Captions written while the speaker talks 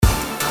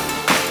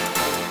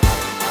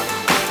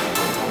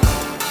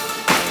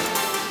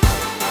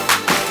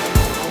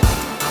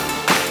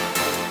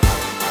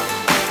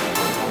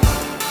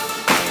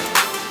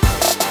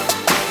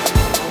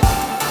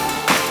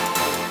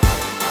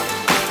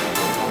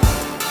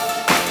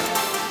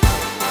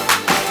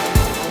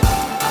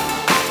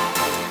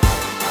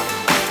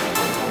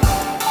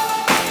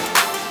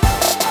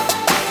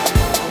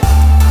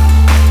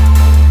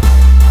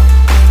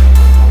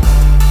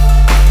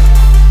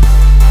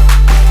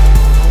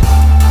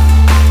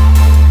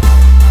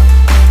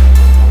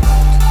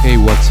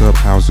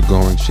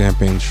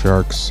Champagne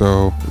Sharks.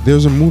 So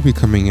there's a movie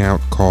coming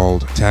out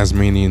called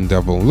Tasmanian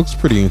Devil. It looks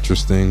pretty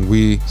interesting.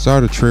 We saw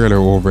the trailer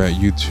over at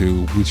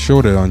YouTube. We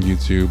showed it on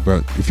YouTube,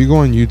 but if you go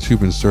on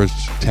YouTube and search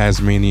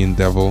Tasmanian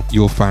Devil,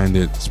 you'll find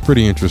it. It's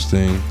pretty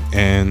interesting.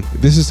 And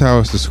this is how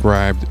it's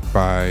described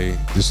by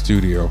the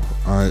studio.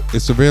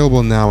 It's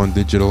available now on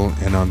digital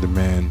and on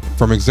demand.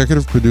 From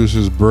executive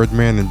producers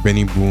Birdman and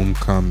Benny Boom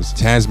comes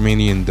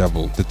Tasmanian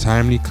Devil, the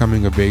timely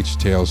coming-of-age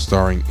tale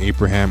starring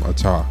Abraham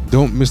Attah.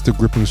 Don't miss the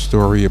gripping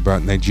story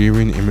about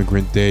Nigerian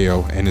immigrant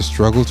Deo and his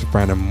struggle to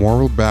find a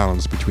moral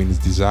balance between his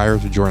desire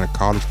to join a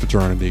college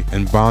fraternity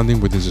and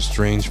bonding with his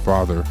estranged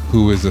father,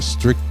 who is a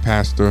strict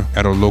pastor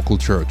at a local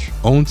church.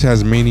 Own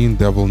Tasmanian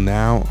Devil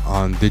now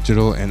on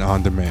digital and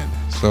on demand.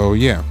 So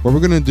yeah, what we're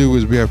going to do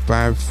is we have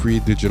 5 free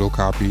digital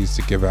copies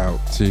to give out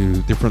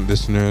to different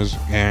listeners.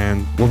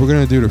 And what we're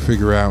going to do to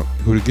figure out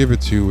who to give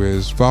it to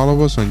is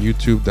follow us on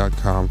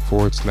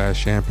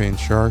youtube.com/Champagne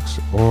Sharks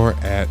or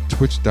at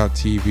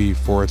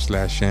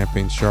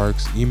twitch.tv/Champagne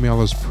Sharks.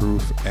 Email us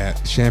proof at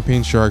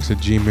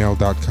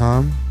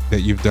champagnesharks@gmail.com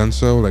that you've done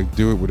so. Like,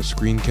 do it with a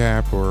screen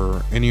cap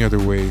or any other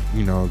way,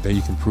 that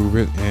you can prove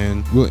it.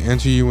 And we'll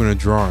enter you in a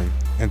drawing.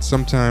 And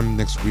sometime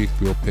next week,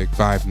 we'll pick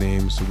 5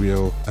 names.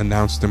 We'll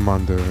announce them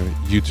on the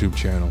YouTube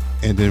channel.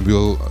 And then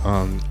we'll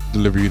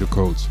deliver you the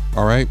codes.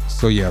 All right?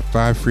 So yeah,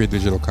 5 free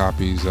digital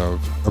copies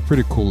of a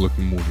pretty cool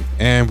looking movie.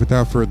 And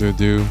without further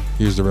ado,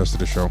 here's the rest of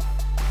the show.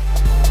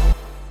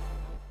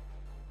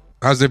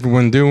 How's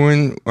everyone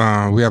doing?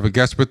 We have a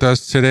guest with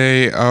us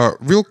today.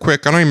 Real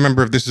quick, I don't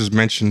remember if this is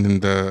mentioned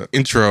in the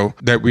intro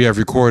that we have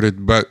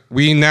recorded, but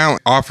we now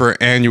offer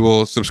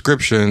annual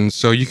subscriptions,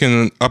 so you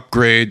can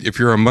upgrade if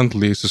you're a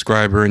monthly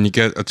subscriber and you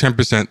get a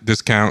 10%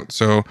 discount.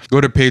 So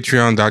go to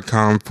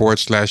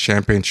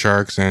patreon.com/Champagne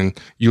Sharks and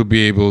you'll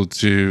be able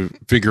to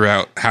figure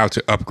out how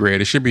to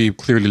upgrade. It should be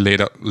clearly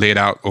laid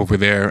out over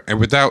there. And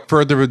without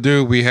further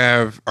ado, we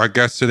have our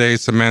guest today,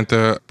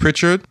 Samantha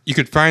Pritchard. You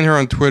could find her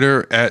on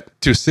Twitter at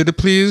Thucydides,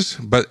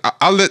 but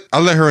I'll let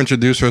her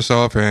introduce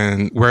herself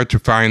and where to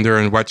find her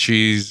and what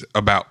she's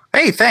about.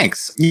 Hey,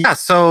 thanks. Yeah,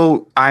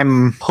 so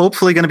I'm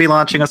hopefully going to be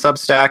launching a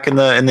Substack in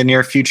the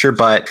near future,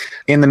 but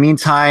in the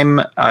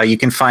meantime, you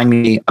can find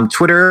me on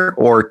Twitter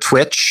or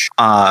Twitch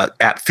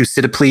at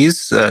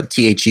Thucydides,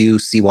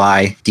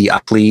 THUCYDI,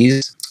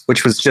 please.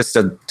 Which was just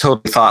a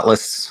totally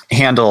thoughtless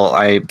handle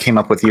I came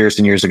up with years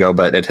and years ago,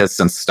 but it has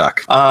since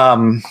stuck.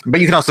 But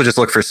you can also just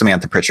look for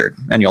Samantha Pritchard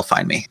and you'll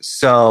find me.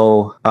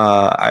 So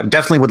I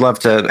definitely would love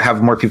to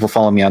have more people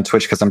follow me on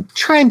Twitch because I'm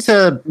trying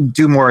to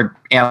do more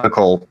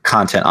analytical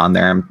content on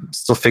there. I'm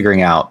still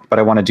figuring out, but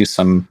I want to do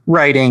some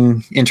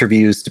writing,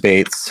 interviews,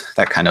 debates,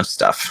 that kind of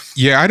stuff.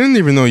 Yeah, I didn't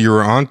even know you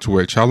were on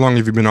Twitch. How long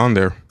have you been on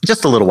there?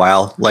 Just a little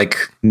while,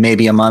 like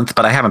maybe a month,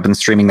 but I haven't been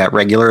streaming that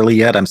regularly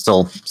yet. I'm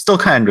still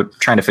kind of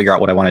trying to figure out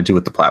what I want to do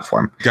with the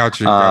platform. Got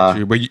you.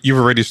 But you've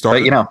already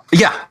started? But,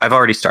 yeah, I've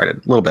already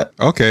started a little bit.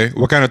 Okay.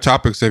 What kind of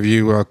topics have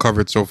you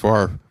covered so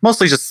far?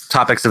 Mostly just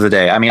topics of the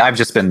day. I mean, I've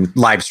just been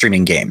live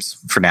streaming games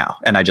for now,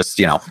 and I just,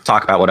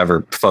 talk about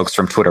whatever folks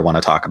from Twitter want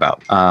to talk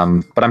about.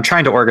 But I'm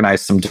trying to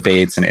organize some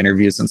debates and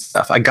interviews and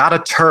stuff. I got a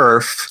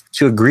TERF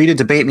to agree to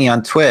debate me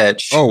on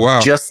Twitch. Oh,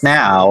 wow. Just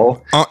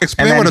now.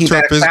 Explain what a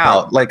TERF is.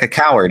 Out like a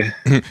coward.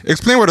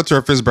 Explain what a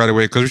TERF is, by the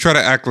way, because we try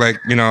to act like,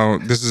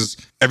 this is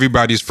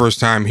everybody's first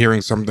time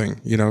hearing something,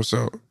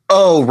 so...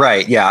 Oh,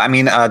 right. Yeah. I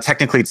mean,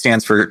 technically it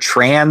stands for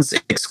trans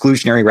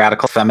exclusionary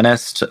radical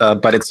feminist,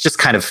 but it's just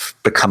kind of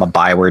become a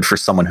byword for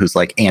someone who's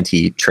like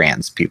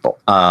anti-trans people.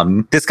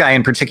 This guy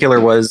in particular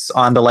was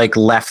on the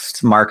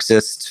left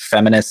Marxist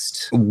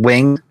feminist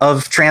wing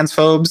of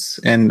transphobes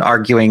and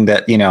arguing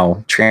that,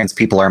 trans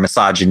people are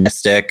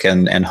misogynistic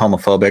and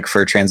homophobic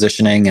for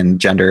transitioning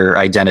and gender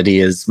identity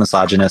is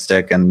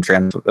misogynistic and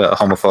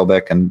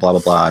homophobic and blah,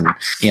 blah, blah. And,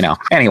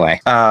 anyway,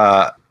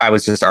 I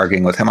was just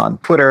arguing with him on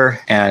Twitter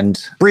and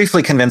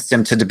briefly convinced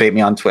him to debate me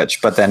on Twitch,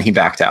 but then he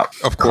backed out,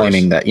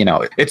 claiming that,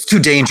 it's too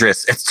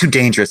dangerous. It's too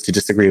dangerous to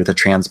disagree with a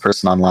trans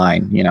person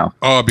online,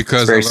 Oh,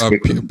 because of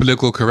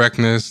political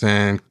correctness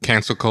and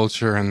cancel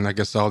culture and I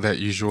guess all that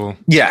usual.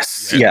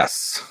 Yes.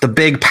 The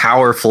big,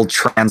 powerful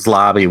trans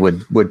lobby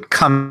would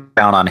come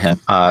down on him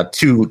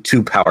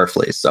too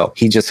powerfully. So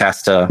he just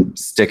has to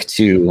stick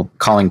to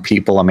calling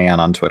people a man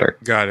on Twitter.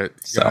 Got it.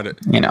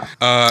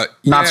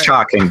 Not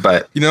shocking,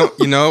 but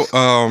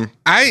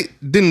I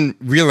didn't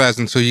realize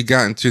until you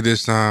got into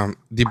this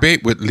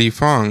debate with Li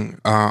Feng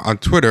on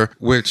Twitter,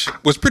 which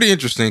was pretty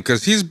interesting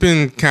because he's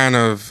been kind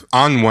of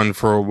on one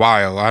for a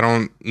while. I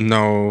don't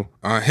know.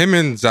 Him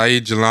and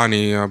Zaid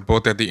Jilani,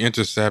 both at The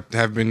Intercept,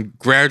 have been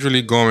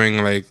gradually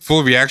going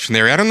full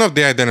reactionary. I don't know if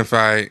they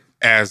identify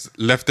as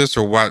leftists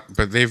or what,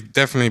 but they've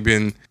definitely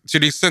been to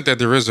the extent that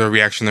there is a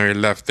reactionary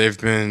left, they've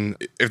been,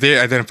 if they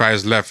identify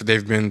as left,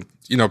 they've been,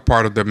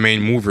 part of the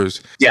main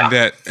movers. Yeah.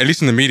 That, at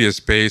least in the media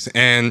space.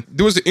 And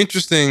there was an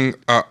interesting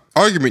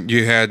argument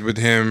you had with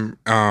him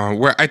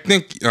where I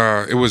think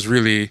it was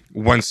really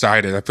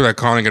one-sided. I feel like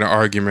calling it an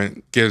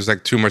argument gives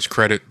like too much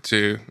credit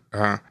to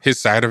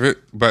his side of it.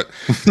 But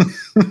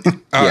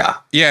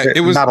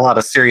it was not a lot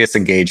of serious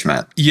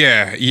engagement.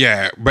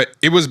 Yeah. But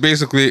it was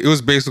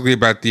basically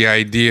about the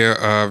idea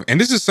of, and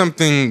this is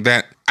something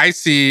that I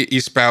see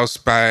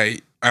espoused by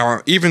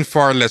even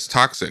far less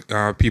toxic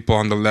people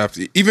on the left,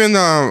 even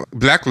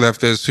black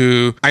leftists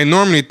who I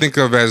normally think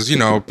of as,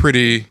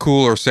 pretty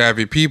cool or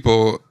savvy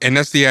people. And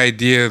that's the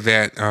idea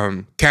that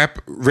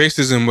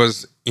racism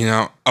was,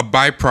 a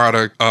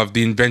byproduct of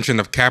the invention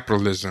of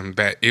capitalism,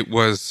 that it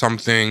was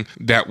something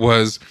that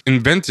was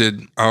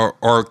invented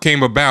or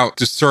came about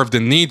to serve the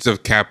needs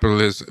of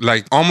capitalism,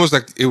 like almost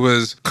like it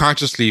was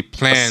consciously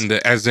planned,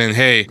 as in,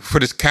 hey, for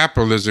this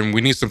capitalism,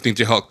 we need something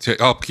to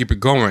help keep it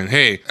going.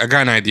 Hey, I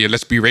got an idea,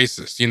 let's be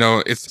racist.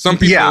 It's some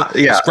people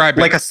describe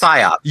it like a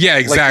psyop. Yeah,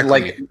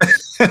 exactly.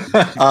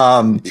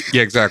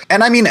 Yeah, exactly.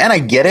 And I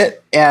get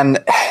it.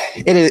 And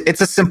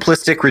it's a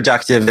simplistic,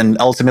 reductive, and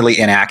ultimately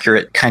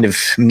inaccurate kind of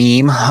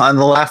meme on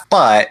the left.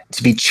 But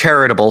to be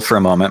charitable for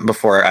a moment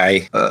before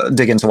I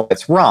dig into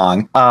what's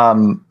wrong,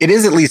 it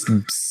is at least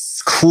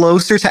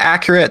closer to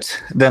accurate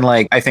than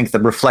I think the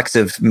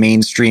reflexive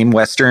mainstream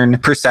Western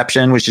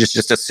perception, which is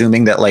just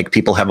assuming that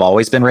people have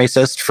always been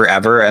racist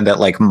forever and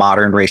that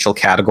modern racial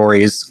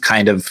categories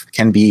kind of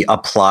can be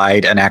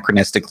applied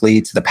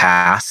anachronistically to the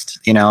past,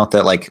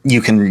 that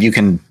you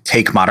can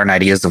take modern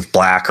ideas of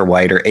black or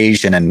white or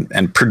Asian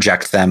and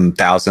project them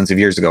thousands of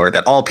years ago, or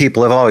that all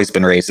people have always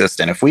been racist.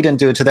 And if we didn't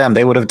do it to them,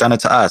 they would have done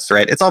it to us,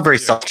 right? It's all very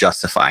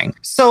self-justifying.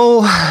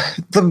 So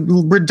the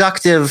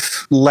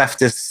reductive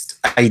leftist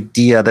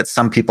idea that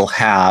some people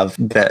have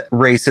that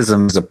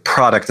racism is a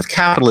product of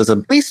capitalism,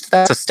 at least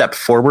that's a step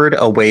forward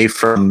away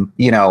from,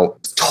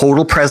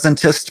 total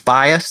presentist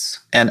bias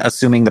and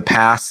assuming the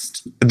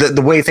past,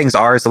 the way things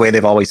are is the way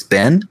they've always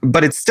been.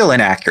 But it's still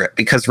inaccurate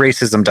because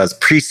racism does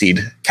precede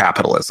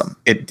capitalism.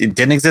 It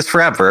didn't exist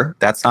forever.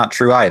 That's not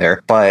true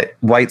either. But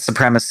white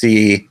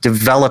supremacy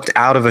developed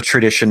out of a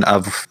tradition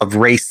of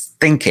race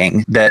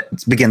thinking that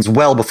begins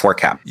well before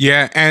cap.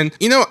 Yeah, and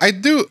I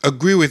do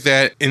agree with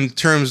that in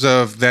terms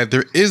of that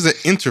there is an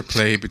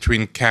interplay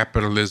between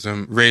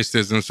capitalism,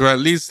 racism. So at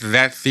least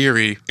that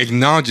theory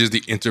acknowledges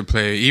the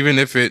interplay, even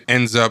if it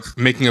ends up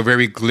making a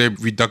very glib,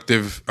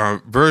 reductive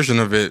version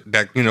of it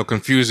that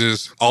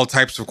confuses all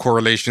types of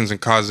correlations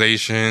and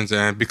causations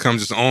and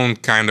becomes its own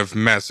kind of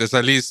mess. It's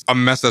at least a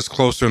mess that's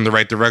closer in the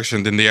right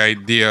direction than the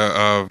idea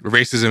of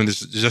racism is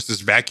just this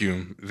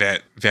vacuum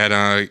that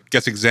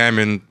gets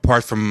examined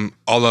apart from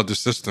all other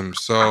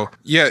systems. So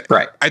yeah,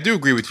 right. I do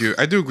agree with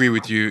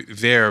you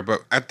there,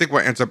 but I think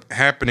what ends up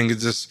happening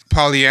is this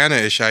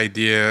Pollyanna-ish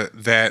idea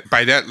that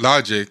by that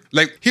logic,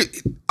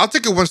 I'll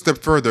take it one step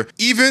further.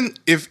 Even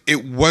if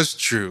it was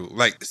true,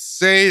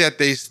 say that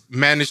they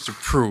managed to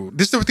prove,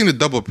 this is the thing, the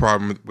double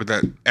problem with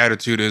that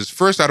attitude is,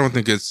 first, I don't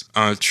think it's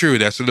true.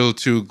 That's a little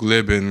too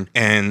glib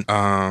and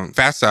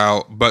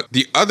facile. But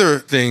the other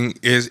thing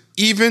is,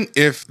 even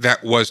if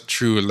that was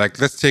true,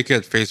 let's take it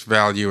at face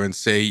value and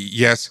say,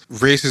 yes,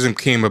 racism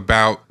came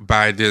about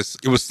by this,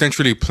 it was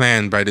centrally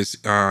planned by this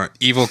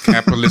evil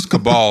capitalist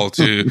cabal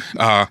to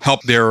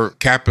help their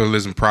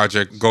capitalism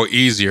project go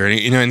easier.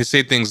 And they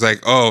say things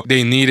like, oh,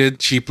 they needed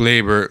cheap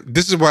labor.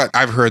 This is what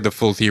I've heard the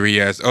full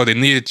theory as, oh, they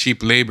needed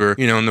cheap labor,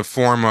 in the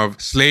form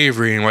of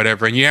slavery and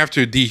whatever. And you have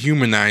to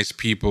dehumanize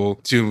people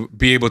to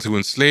be able to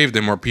enslave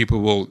them, or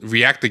people will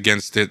react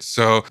against it.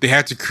 So they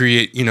had to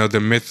create, the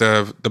myth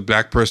of the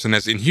black person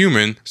as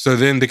inhuman, so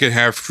then they could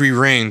have free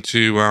reign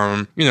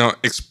to,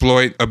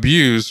 exploit,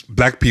 abuse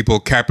black people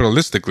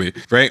capitalistically,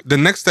 right? The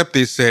next step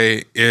they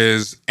say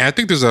is, and I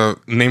think there's a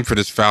name for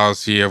this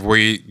fallacy of where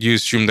you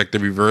assume the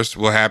reverse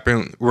will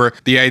happen, where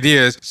the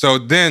idea is, so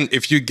then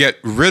if you get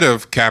rid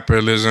of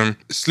capitalism,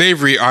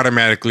 slavery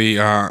automatically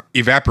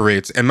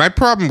evaporates. And my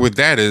problem with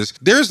that is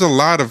there's a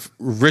lot of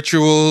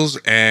rituals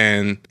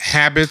and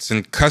habits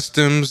and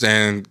customs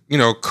and,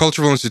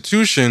 cultural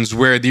institutions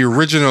where the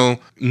original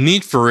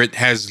need for it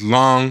has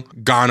long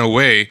gone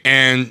away.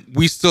 And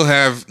we still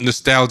have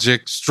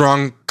nostalgic,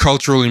 strong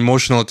cultural,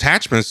 emotional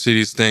attachments to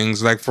these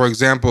things. Like, for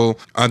example,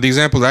 the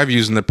example I've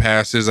used in the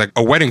past is a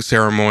wedding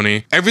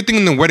ceremony. Everything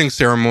in the wedding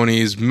ceremony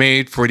is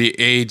made for the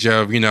age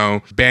of,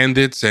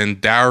 bandits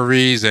and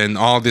dowries and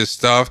all this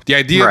stuff. The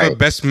idea of a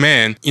best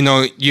man,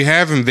 you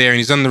have him there and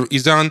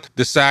he's on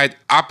the side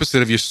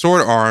opposite of your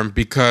sword arm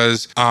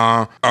because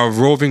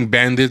roving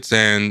bandits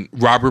and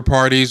robber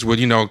parties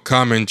would,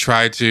 come and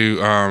try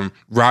to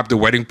rob the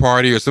wedding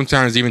party ceremony, or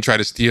sometimes even try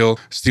to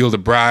steal the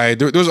bride.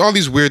 There was all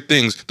these weird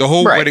things. The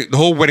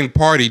whole wedding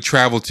party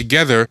traveled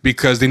together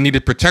because they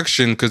needed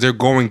protection because they're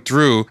going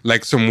through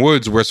like some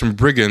woods where some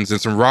brigands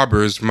and some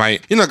robbers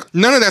might,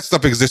 none of that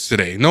stuff exists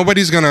today.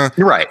 Nobody's gonna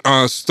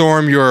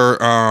storm your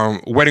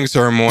wedding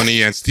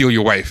ceremony and steal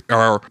your wife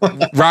or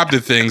rob the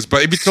things.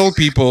 But if you told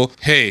people,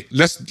 hey,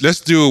 let's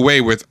do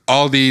away with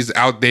all these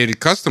outdated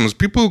customs,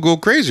 people go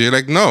crazy.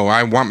 Like, no,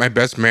 I want my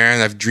best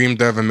man. I've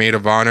dreamed of a maid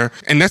of honor.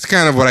 And that's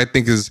kind of what I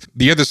think is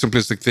the other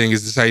simplistic thing,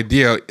 is this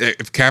idea,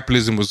 if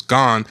capitalism was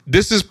gone,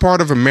 this is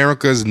part of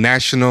America's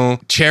national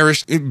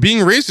cherished. Being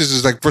racist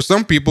is like, for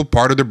some people,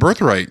 part of their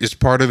birthright. It's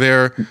part of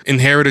their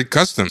inherited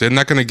customs. They're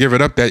not going to give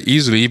it up that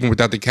easily, even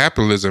without the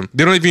capitalism.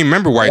 They don't even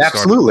remember why it started.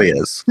 Absolutely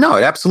is. No,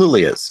 it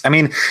absolutely is. I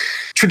mean,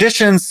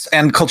 traditions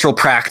and cultural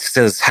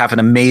practices have an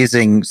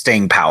amazing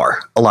staying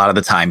power a lot of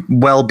the time,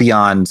 well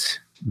beyond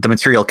the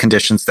material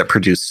conditions that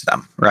produced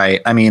them,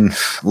 right? I mean,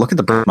 look at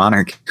the British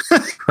monarchy,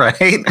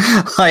 right?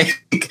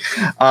 Like,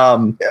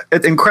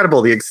 it's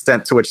incredible the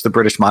extent to which the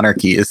British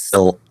monarchy is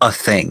still a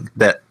thing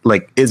that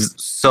like is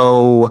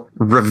so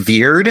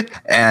revered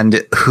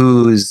and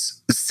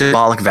whose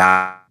symbolic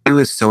value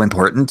is so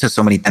important to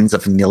so many tens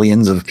of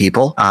millions of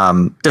people,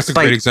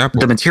 despite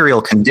the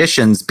material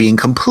conditions being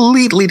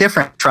completely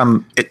different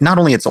from it, not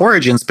only its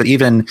origins, but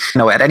even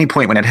at any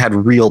point when it had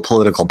real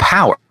political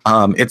power.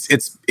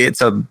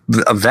 It's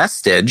a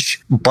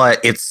vestige,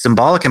 but its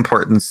symbolic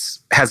importance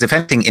has, if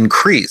anything,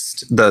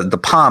 increased. The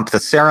pomp, the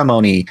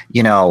ceremony.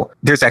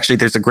 There's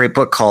a great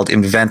book called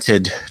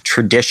Invented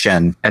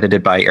Tradition,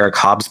 edited by Eric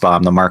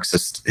Hobsbawm, the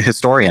Marxist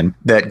historian,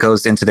 that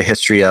goes into the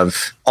history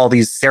of all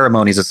these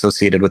ceremonies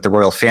associated with the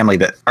royal family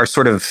that are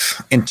sort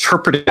of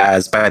interpreted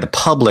as by the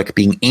public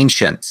being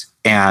ancient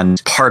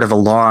and part of a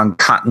long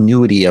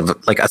continuity of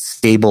like a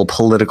stable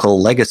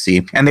political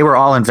legacy. And they were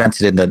all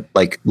invented in the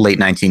late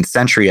 19th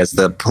century as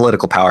the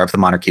political power of the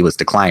monarchy was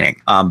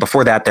declining.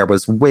 Before that, there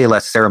was way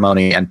less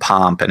ceremony and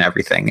pomp and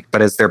everything.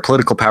 But as their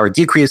political power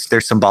decreased, their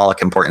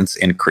symbolic importance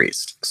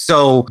increased.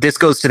 So this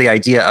goes to the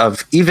idea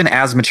of, even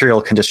as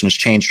material conditions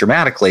change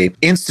dramatically,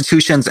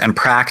 institutions and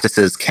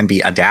practices can be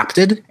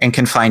adapted and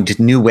can find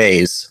new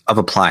ways of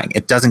applying.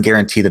 It doesn't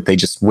guarantee that they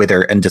just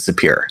wither and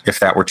disappear. If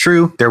that were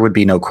true, there would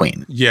be no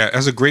queen. Yeah,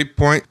 that's a great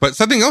point. But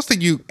something else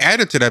that you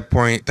added to that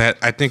point that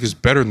I think is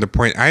better than the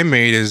point I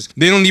made is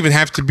they don't even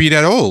have to be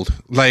that old.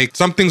 Like,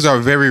 some things are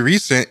very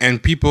recent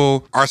and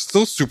people are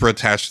still super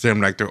attached to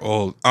them like they're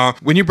old.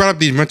 When you brought up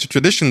the Invented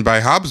Tradition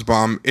by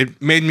Hobsbawm,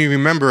 it made me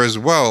remember as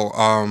well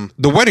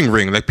the wedding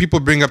ring. Like, people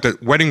bring up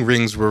that wedding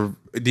rings were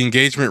the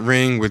engagement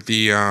ring with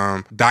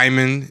the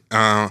diamond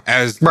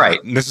as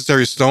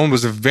necessary stone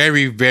was a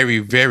very, very,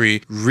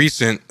 very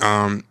recent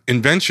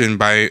invention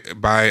by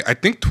I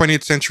think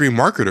 20th century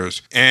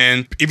marketers.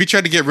 And if you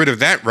try to get rid of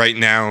that right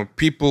now,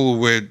 people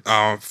would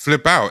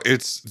flip out.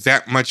 It's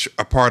that much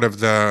a part of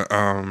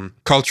the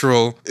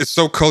cultural. It's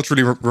so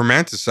culturally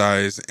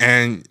romanticized,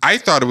 and I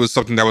thought it was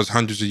something that was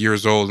hundreds of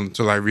years old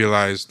until I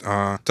realized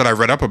that I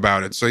read up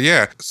about it. So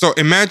yeah. So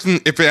imagine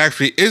if it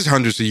actually is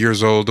hundreds of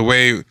years old, the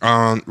way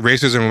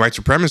racism and white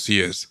supremacy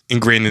is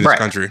ingrained in this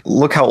country.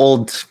 Look how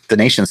old the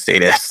nation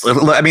state is.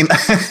 I mean,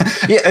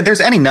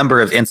 there's any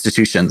number of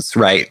institutions,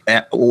 right,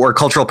 or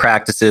cultural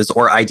practices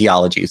or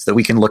ideologies that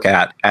we can look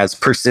at as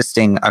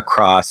persisting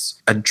across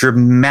a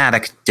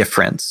dramatic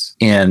difference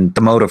in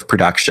the mode of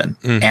production.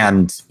 Mm-hmm.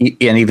 And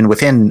even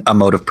within a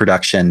mode of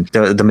production,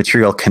 the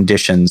material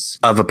conditions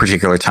of a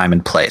particular time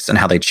and place and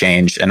how they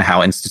change and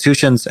how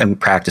institutions and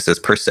practices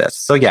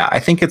persist. So yeah, I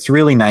think it's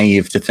really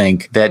naive to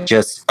think that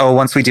just,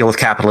 once we deal with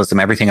capitalism,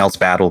 everything else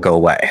bad will go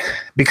away.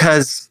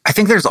 Because I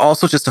think there's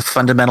also just a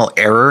fundamental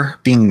error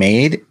being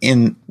made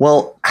in,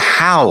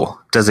 how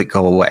does it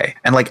go away?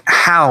 And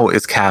how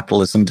is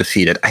capitalism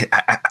defeated?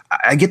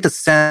 I get the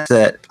sense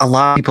that a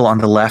lot of people on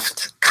the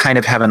left kind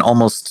of have an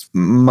almost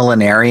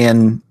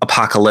millenarian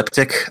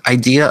apocalyptic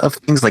idea of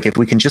things. Like, if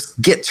we can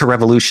just get to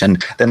revolution,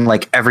 then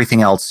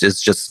everything else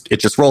is it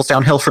just rolls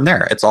downhill from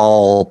there. It's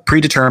all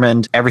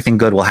predetermined. Everything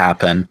good will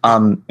happen.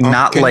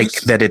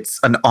 That it's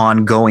an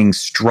ongoing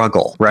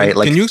struggle, right?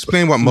 Can you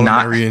explain what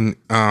millenarian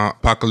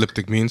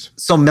apocalyptic means?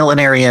 So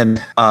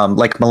millenarian,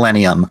 like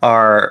millennium,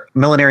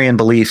 millenarian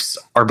beliefs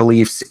are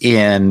beliefs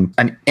in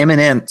an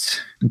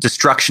imminent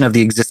destruction of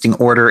the existing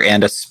order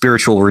and a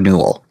spiritual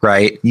renewal,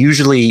 right?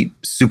 Usually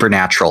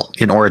supernatural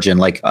in origin.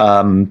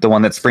 The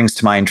one that springs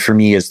to mind for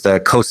me is the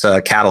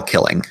Xhosa cattle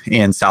killing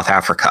in South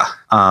Africa.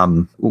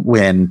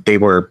 When they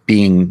were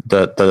being,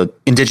 the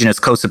indigenous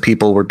Xhosa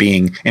people were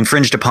being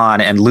infringed upon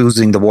and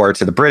losing the war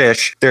to the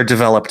British, there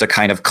developed a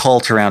kind of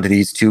cult around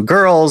these two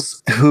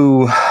girls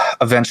who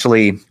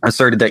eventually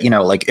asserted that,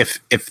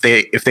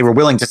 if they were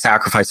willing to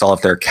sacrifice all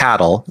of their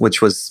cattle,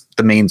 which was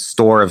the main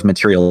store of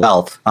material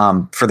wealth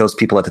for those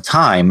people at the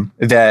time,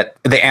 that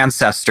the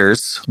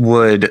ancestors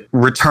would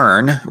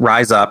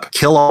rise up,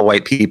 kill all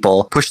white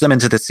people, push them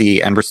into the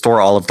sea, and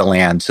restore all of the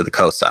land to the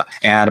Kosa.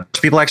 And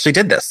people actually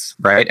did this,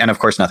 right? And of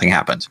course, nothing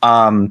happened.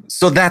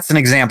 So that's an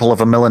example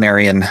of a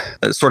millenarian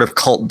sort of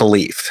cult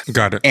belief.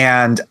 Got it.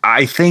 And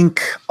I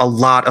think a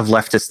lot of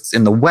leftists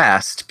in the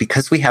West,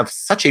 because we have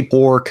such a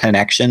poor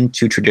connection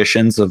to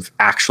traditions of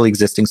actually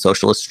existing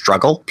socialist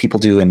struggle, people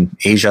do in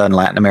Asia and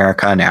Latin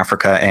America and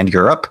Africa and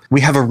Europe, we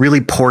have a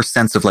really poor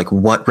sense of like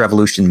what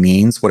revolution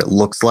means, what it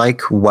looks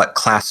like, what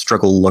class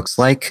struggle looks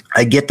like.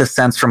 I get the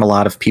sense from a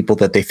lot of people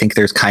that they think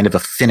there's kind of a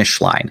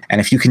finish line.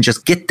 And if you can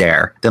just get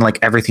there, then like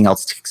everything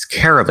else takes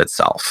care of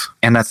itself.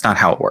 And that's not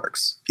how it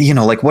works. You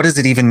know, like what does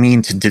it even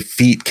mean to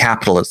defeat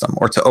capitalism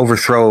or to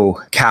overthrow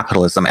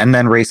capitalism and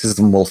then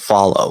racism will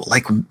follow?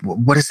 Like,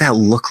 what does that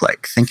look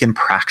like? Think in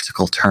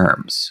practical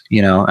terms,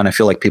 you know? And I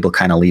feel like people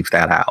kind of leave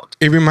that out.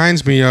 It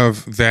reminds me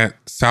of that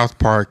South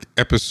Park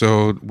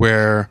episode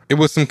where it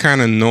was some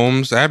kind of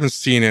gnomes. I haven't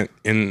seen it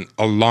in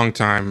a long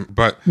time,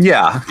 but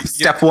yeah.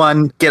 Step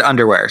 1, get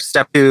underwear.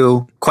 Step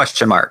 2,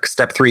 question mark.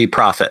 Step 3,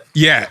 profit.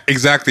 Yeah,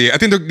 exactly. I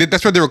think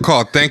that's what they were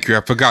called. Thank you.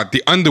 I forgot.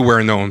 The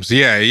underwear gnomes.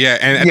 Yeah.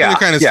 And I think they're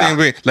kind of the same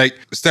way. Like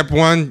step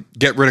 1,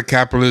 get rid of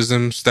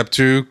capitalism. Step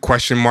 2,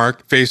 question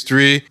mark. Phase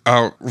 3,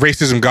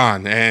 racism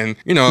gone. And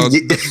you know,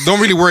 don't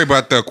really worry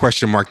about the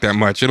question mark that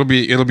much. It'll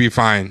be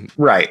fine.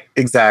 Right.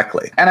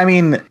 Exactly. And I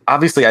mean,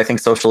 obviously, I think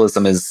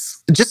socialism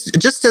is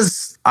just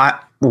as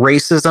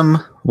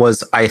racism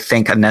was, I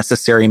think, a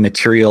necessary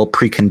material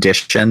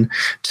precondition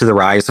to the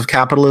rise of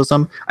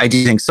capitalism. I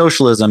do think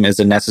socialism is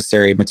a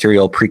necessary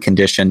material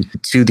precondition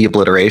to the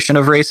obliteration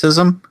of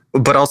racism.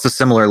 But also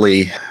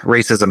similarly,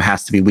 racism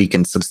has to be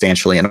weakened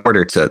substantially in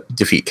order to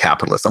defeat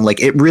capitalism.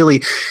 Like it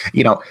really,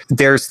 you know,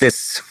 there's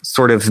this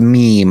sort of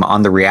meme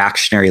on the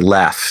reactionary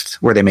left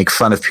where they make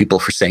fun of people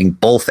for saying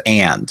both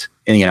and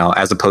you know,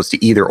 as opposed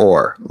to either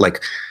or.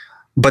 Like,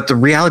 but the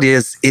reality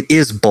is it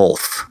is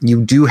both.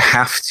 You do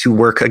have to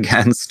work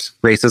against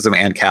racism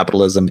and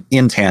capitalism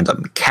in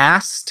tandem.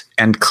 Caste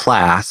and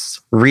class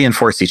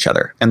reinforce each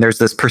other. And there's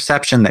this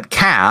perception that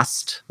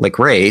caste, like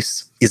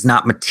race, is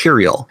not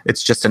material.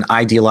 It's just an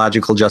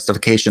ideological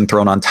justification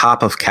thrown on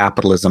top of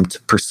capitalism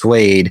to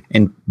persuade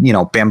and, you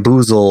know,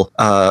 bamboozle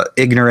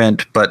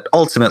ignorant, but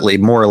ultimately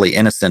morally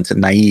innocent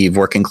and naive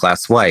working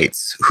class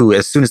whites who,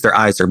 as soon as their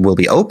eyes will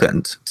be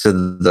opened to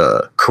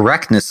the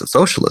correctness of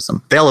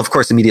socialism, they'll, of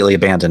course, immediately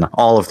abandon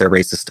all of their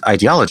racist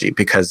ideology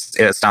because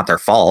it's not their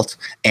fault.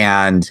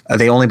 And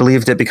they only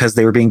believed it because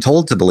they were being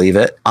told to believe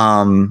it.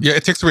 Yeah,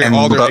 it takes away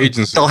all their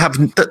agency. They'll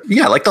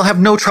have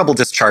no trouble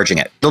discharging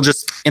it. They'll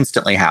just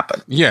instantly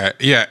happen.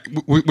 Yeah.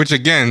 Which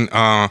again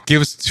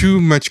gives too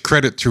much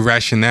credit to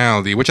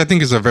rationality, which I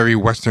think is a very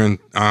Western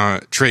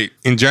trait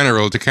in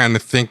general, to kind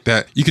of think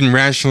that you can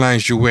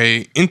rationalize your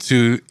way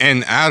into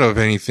and out of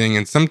anything.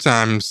 And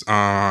sometimes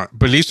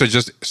beliefs are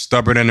just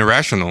stubborn and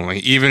irrational.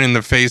 Like, even in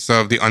the face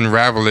of the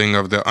unraveling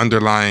of the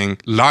underlying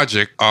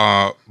logic,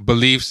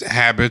 beliefs,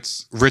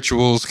 habits,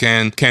 rituals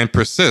can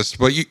persist.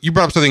 But you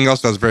brought up something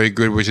else that's very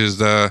good, which is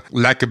the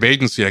lack of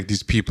agency, like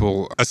these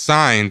people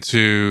assign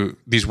to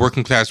these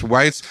working class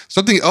whites.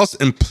 Something else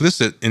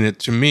implicit in it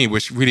to me,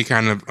 which really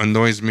kind of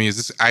annoys me, is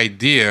this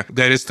idea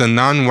that it's the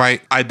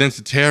non-white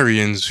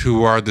identitarians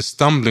who are the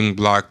stumbling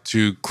block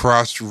to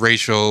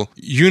cross-racial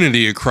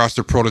unity across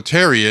the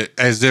proletariat,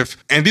 as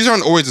if, and these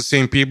aren't always the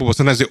same people, but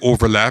sometimes they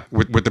overlap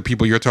with the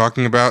people you're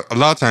talking about. A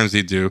lot of times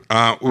they do,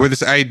 with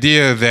this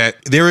idea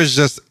that there is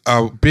just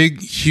a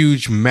big,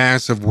 huge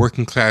mass of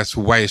working class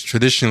whites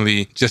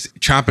traditionally just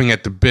chomping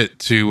at the bit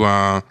to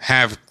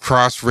have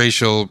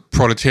cross-racial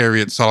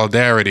proletariat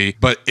solidarity,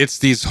 but it's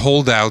these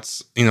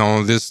holdouts, you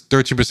know, this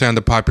 13% of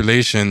the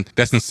population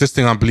that's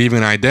insisting on believing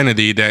an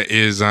identity that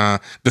is the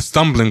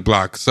stumbling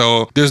block.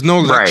 So there's no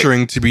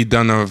lecturing to be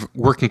done of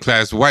working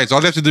class whites. All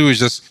they have to do is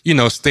just, you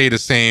know, stay the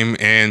same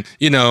and,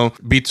 you know,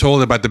 be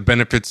told about the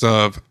benefits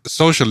of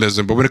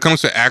socialism. But when it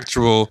comes to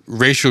actual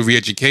racial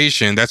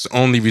re-education, that's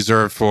only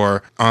reserved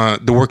for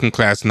the working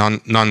class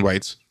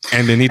non-whites.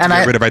 And they need to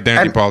get rid of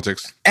identity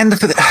politics. And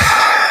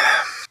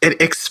it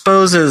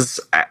exposes,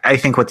 I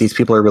think, what these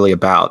people are really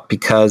about,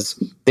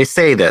 because they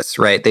say this,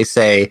 right? They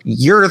say,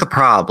 you're the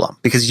problem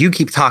because you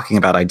keep talking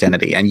about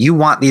identity and you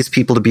want these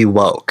people to be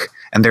woke.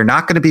 And they're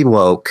not going to be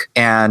woke.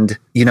 And,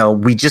 you know,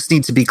 we just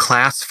need to be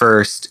class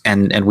first,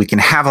 and we can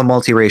have a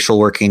multiracial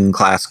working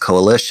class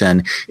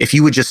coalition if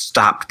you would just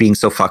stop being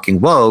so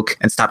fucking woke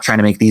and stop trying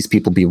to make these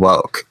people be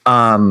woke.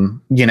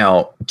 You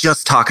know,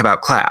 just talk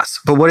about class.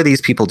 But what do these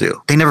people do?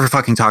 They never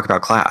fucking talk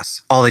about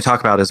class. All they talk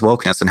about is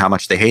wokeness and how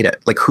much they hate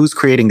it. Like, who's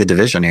creating the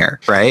division here,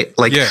 right?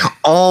 Like,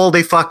 all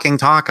they fucking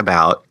talk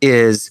about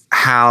is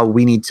how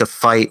we need to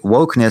fight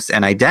wokeness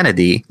and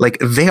identity. Like,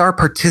 they are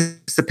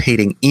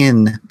participating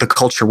in the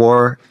culture war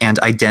war and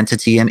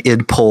identity and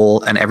id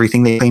pol and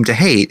everything they claim to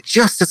hate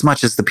just as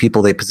much as the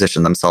people they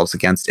position themselves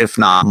against, if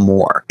not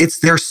more. It's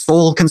their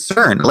sole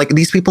concern. Like,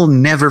 these people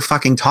never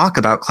fucking talk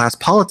about class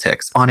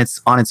politics on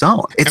its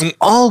own. It's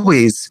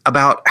always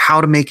about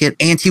how to make it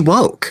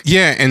anti-woke.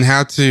 Yeah, and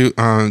how to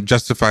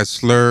justify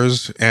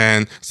slurs.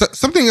 And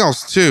something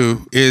else,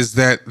 too, is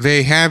that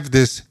they have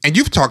this, and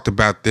you've talked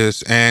about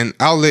this, and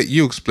I'll let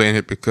you explain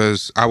it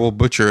because I will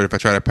butcher it if I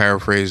try to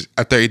paraphrase.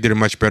 I thought you did it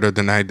much better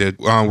than I did,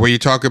 where you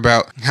talk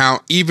about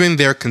how even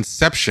their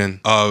conception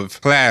of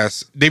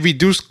class, they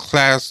reduce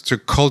class to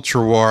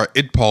culture war,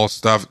 idpol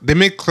stuff. They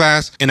make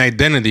class an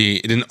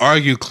identity, and then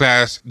argue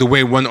class the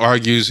way one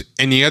argues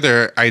any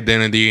other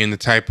identity in the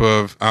type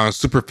of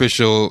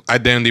superficial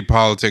identity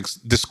politics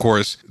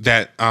discourse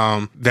that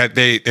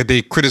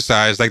they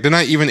criticize. Like, they're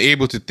not even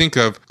able to think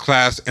of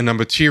class in a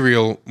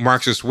material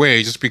Marxist way.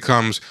 It just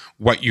becomes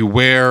what you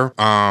wear,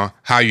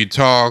 how you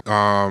talk,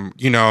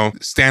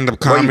 stand-up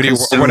comedy,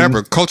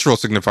 whatever, cultural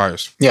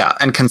signifiers. Yeah,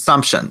 and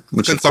consumption,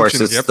 which of course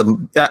is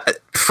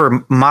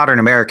for modern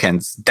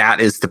Americans,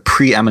 that is the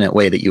preeminent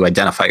way that you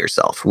identify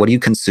yourself. What do you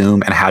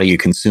consume and how do you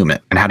consume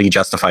it? And how do you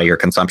justify your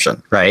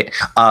consumption, right?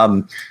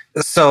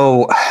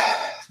 So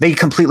they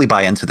completely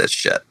buy into this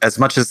shit as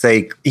much as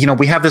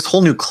we have this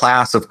whole new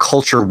class of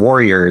culture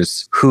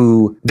warriors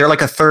who they're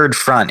like a third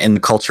front in the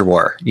culture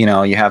war.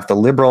 You have the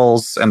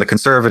liberals and the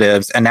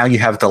conservatives, and now you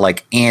have the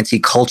like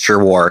anti-culture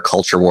war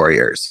culture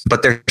warriors,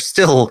 but they're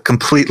still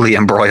completely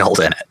embroiled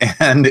in it.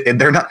 And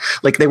they're not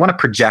like, they want to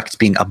project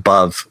being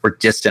above or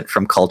distant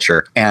from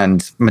culture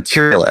and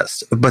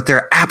materialist, but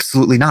they're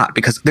absolutely not,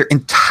 because their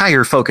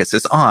entire focus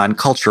is on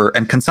culture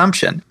and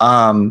consumption.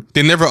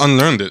 They never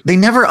unlearned it.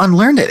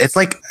 It's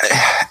like,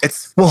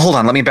 well, hold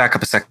on. Let me back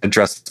up a second to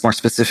address more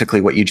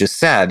specifically what you just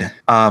said.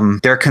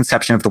 Their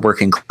conception of the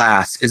working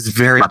class is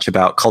very much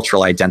about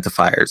cultural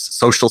identifiers,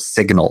 social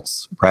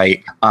signals,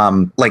 right?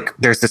 Like,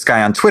 there's this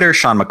guy on Twitter,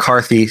 Sean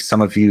McCarthy.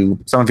 Some of your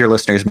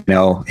listeners may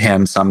know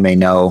him. Some may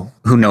know,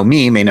 who know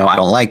me, may know I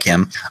don't like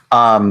him.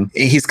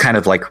 He's kind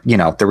of like,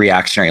 the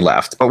reactionary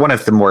left, but one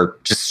of the more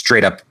just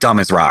straight up dumb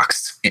as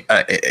rocks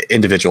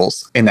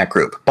individuals in that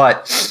group.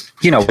 But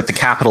with the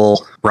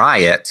Capitol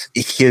riot,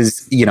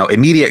 his,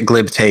 immediate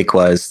glib take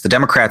was the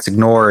Democrats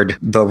ignored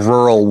the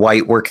rural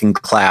white working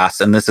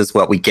class, and this is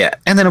what we get.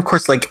 And then, of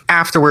course, like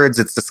afterwards,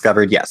 it's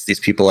discovered, yes, these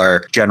people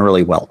are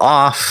generally well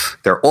off.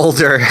 They're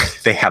older.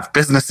 They have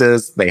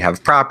businesses. They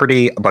have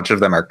property. A bunch of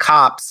them are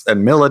cops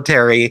and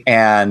military.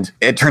 And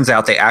it turns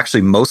out they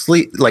actually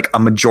mostly, like a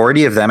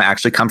majority of them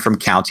actually come from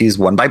counties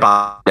won by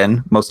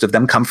Biden. Most of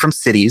them come from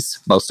cities.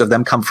 Most of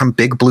them come from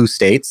big blue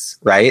states,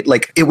 right?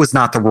 Like, it was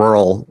not the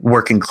rural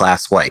working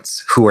class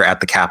whites who were at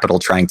the Capitol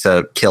trying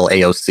to kill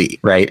AOC,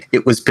 right?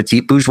 It was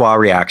petite bourgeois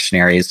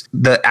reactionaries.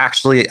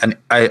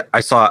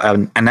 I saw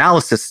an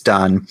analysis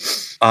done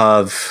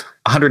of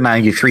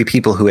 193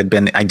 people who had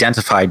been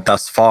identified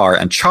thus far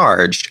and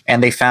charged.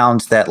 And they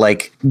found that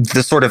like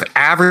the sort of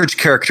average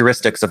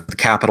characteristics of the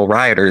Capitol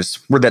rioters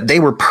were that they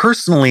were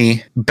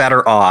personally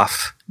better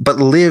off, but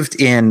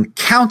lived in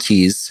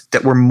counties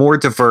that were more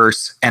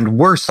diverse and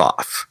worse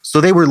off.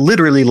 So they were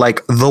literally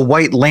like the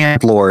white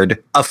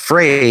landlord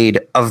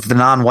afraid of the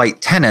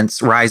non-white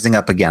tenants rising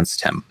up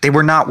against him. They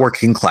were not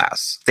working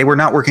class. They were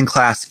not working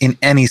class in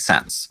any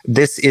sense.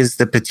 This is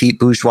the petite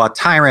bourgeois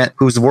tyrant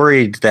who's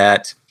worried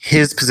that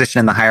his position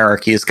in the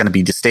hierarchy is going to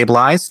be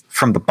destabilized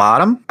from the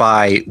bottom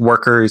by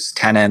workers,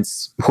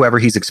 tenants, whoever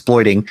he's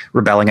exploiting,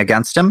 rebelling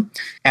against him,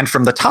 and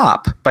from the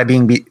top by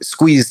being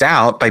squeezed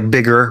out by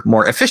bigger,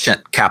 more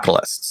efficient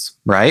capitalists,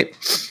 right?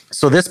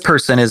 So this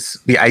person is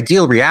the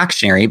ideal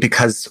reactionary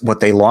because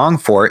what they long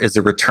for is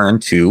a return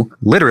to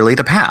literally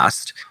the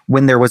past,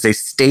 when there was a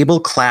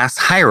stable class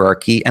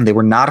hierarchy and they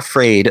were not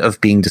afraid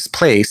of being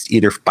displaced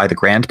either by the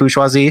grand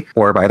bourgeoisie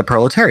or by the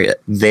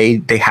proletariat.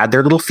 They had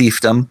their little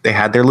fiefdom, they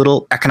had their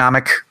little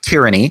economic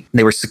tyranny,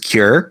 they were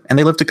secure, and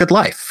they lived a good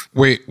life.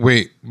 Wait,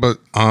 but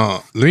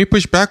let me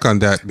push back on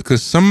that,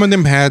 because some of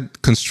them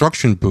had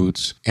construction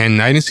boots and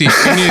I didn't see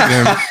any of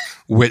them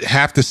with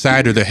half the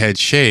side of the head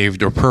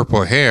shaved or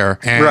purple hair.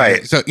 And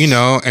right. So,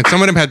 and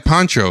some of them had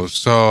ponchos.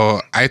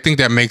 So I think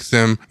that makes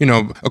them,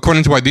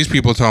 according to what these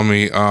people tell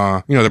me,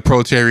 the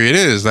proletariat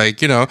is like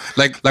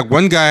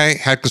one guy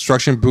had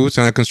construction boots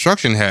and a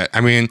construction hat.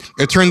 I mean,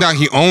 it turned out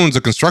he owns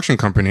a construction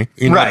company,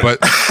 right. but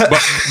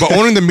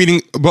owning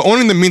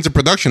the means of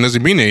production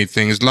doesn't mean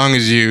anything as long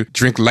as you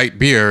drink light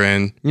beer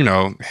and,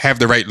 have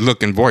the right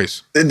look and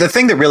voice. The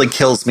thing that really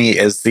kills me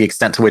is the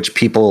extent to which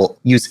people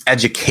use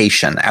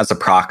education as a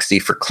proxy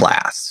for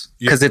class,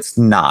 because it's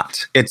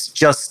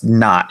just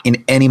not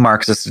in any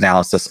Marxist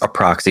analysis a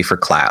proxy for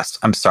class.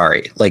 I'm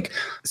sorry. Like,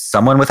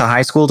 someone with a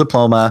high school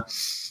diploma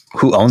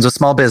who owns a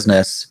small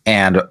business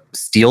and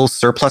steals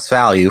surplus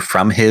value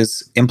from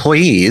his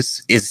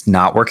employees is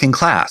not working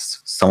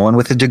class. Someone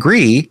with a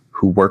degree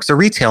who works a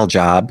retail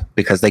job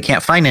because they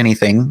can't find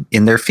anything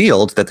in their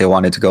field that they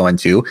wanted to go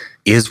into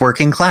is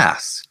working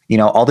class.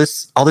 All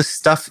this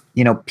stuff,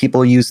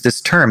 people use this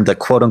term, the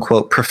quote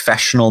unquote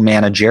professional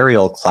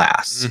managerial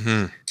class,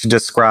 to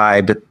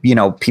describe,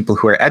 people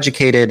who are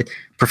educated,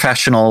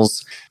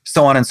 professionals,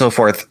 so on and so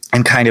forth,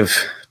 and kind of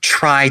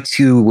try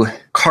to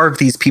carve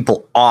these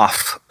people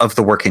off of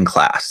the working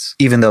class,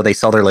 even though they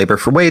sell their labor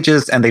for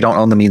wages and they don't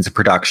own the means of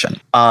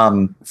production.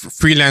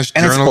 Freelance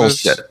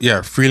journalists.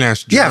 Yeah,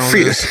 freelance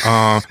journalists.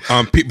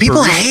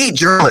 People hate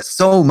journalists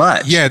so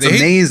much. Yeah, it's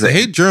amazing. They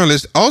hate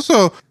journalists.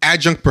 Also,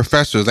 adjunct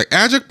professors. Like,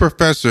 adjunct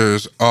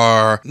professors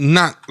are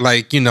not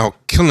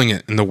killing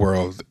it in the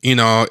world.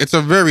 It's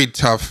a very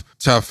tough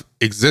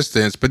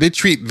existence, but they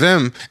treat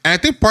them, and I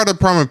think part of the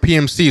problem with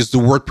PMC is the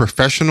word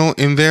professional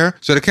in there.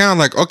 So they're kind of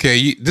like,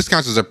 okay, this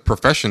counts as a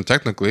profession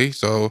technically.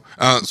 So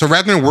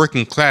rather than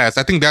working class,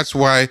 I think that's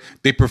why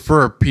they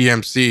prefer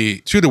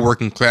PMC to the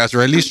working class,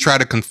 or at least try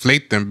to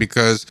conflate them,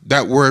 because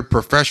that word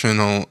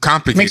professional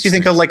complicates. Makes you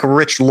think of like a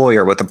rich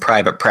lawyer with a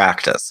private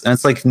practice, and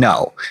it's like,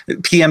 no,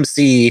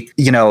 PMC,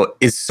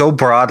 is so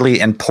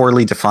broadly and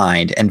poorly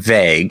defined and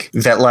vague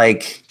that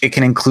like it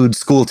can include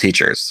school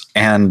teachers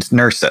and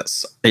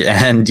nurses.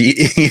 And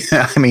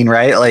I mean,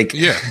 right? Like,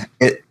 yeah,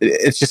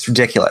 it's just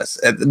ridiculous.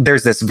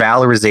 There's this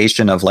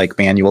valorization of like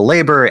manual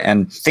labor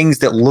and things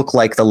that look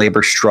like the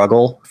labor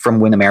struggle from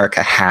when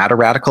America had a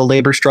radical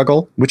labor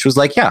struggle, which was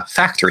like,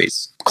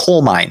 factories,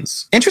 coal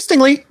mines.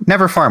 Interestingly,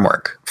 never farm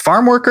work.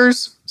 Farm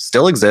workers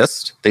still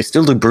exist. They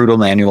still do brutal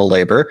manual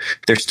labor.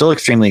 They're still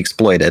extremely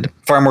exploited.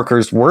 Farm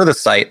workers were the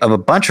site of a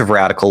bunch of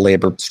radical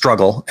labor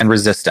struggle and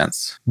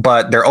resistance,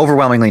 but they're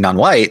overwhelmingly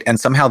non-white, and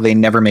somehow they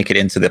never make it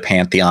into the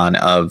pantheon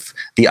of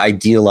the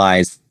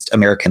idealized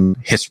American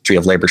history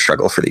of labor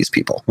struggle for these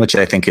people, which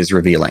I think is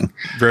revealing.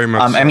 Very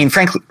much. I mean,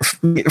 frankly,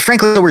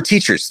 we're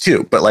teachers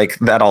too, but like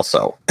that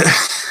also,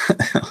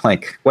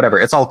 like whatever.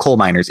 It's all coal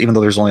miners, even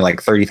though there's only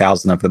like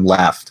 30,000 of them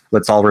left.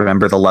 Let's all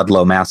remember the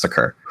Ludlow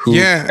massacre.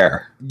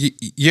 Yeah,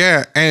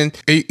 and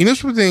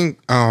something,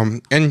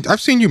 and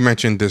I've seen you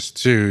mention this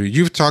too.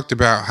 You've talked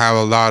about how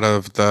a lot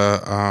of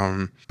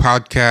the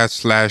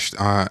podcast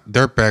 /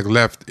 Dirtbag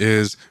Left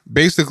is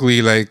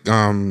basically like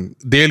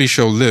Daily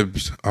Show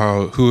libs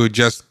who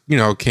just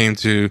came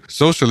to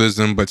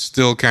socialism but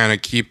still kind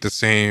of keep the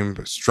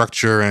same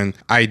structure and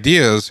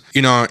ideas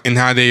in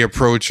how they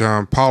approach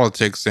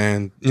politics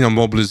and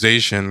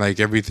mobilization. Like,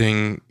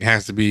 everything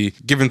has to be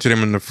given to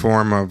them in the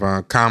form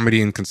of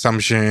comedy and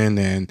consumption,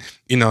 and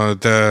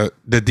the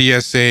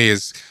DSA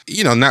is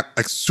not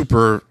like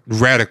super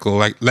radical.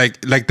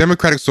 Like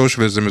democratic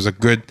socialism is a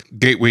good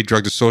gateway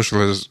drug to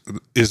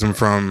socialism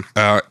from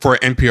for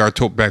an NPR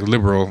tote bag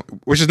liberal,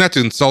 which is not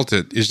to insult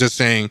it. It's just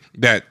saying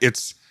that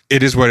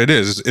it is what it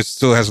is. It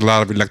still has a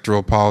lot of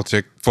electoral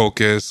politic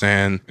focus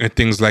and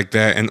things like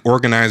that, and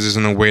organizes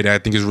in a way that I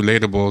think is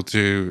relatable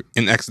to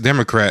an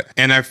ex-Democrat.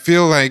 And I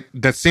feel like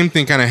that same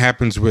thing kind of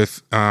happens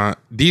with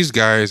these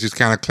guys, these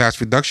kind of class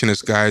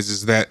reductionist guys,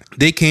 is that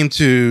they came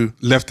to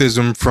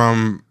leftism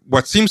from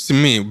what seems to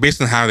me,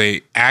 based on how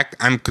they act,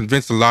 I'm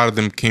convinced a lot of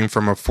them came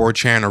from a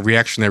 4chan or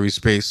reactionary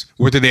space,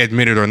 whether they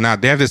admit it or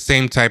not. They have the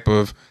same type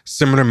of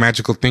similar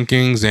magical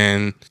thinkings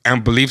and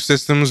belief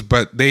systems,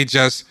 but they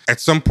just at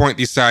some point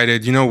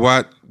decided, you know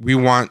what? We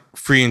want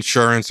free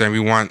insurance and we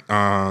want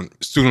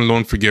student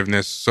loan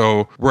forgiveness.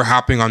 So we're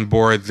hopping on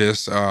board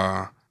this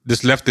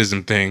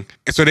leftism thing.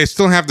 And so they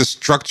still have the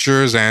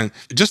structures, and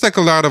just like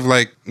a lot of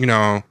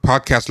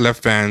podcast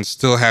left fans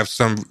still have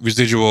some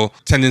residual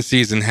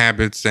tendencies and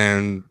habits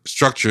and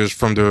structures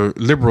from the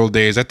liberal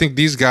days. I think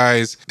these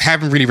guys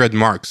haven't really read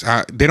Marx.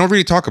 They don't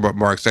really talk about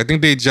Marx. I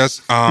think they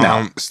just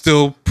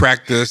still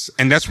practice,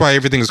 and that's why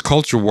everything is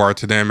culture war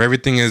to them.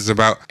 Everything is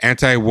about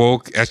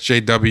anti-woke,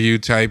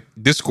 SJW type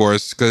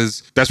discourse,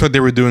 because that's what they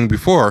were doing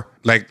before,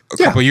 like a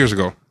couple of years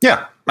ago.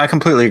 Yeah. I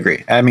completely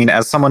agree. I mean,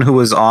 as someone who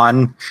was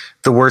on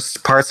the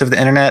worst parts of the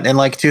internet in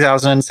like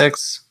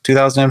 2006,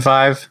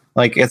 2005,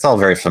 like it's all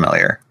very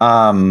familiar.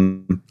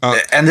 And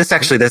this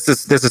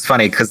is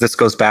funny because this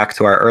goes back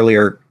to our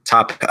earlier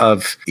topic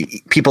of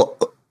people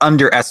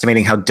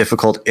underestimating how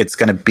difficult it's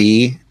going to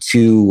be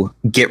to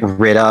get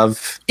rid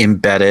of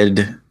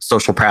embedded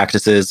social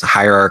practices,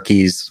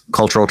 hierarchies,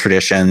 cultural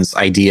traditions,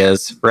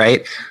 ideas,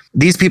 right?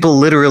 These people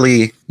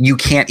literally, you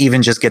can't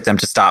even just get them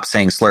to stop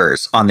saying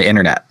slurs on the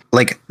internet.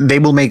 Like, they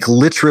will make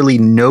literally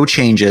no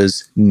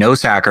changes, no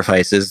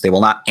sacrifices. They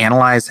will not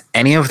analyze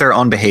any of their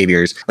own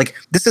behaviors. Like,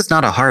 this is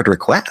not a hard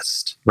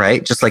request,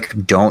 right? Just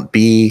like, don't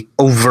be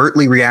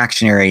overtly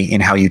reactionary in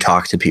how you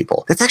talk to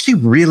people. That's actually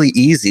really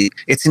easy.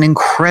 It's an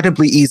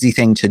incredibly easy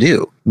thing to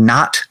do.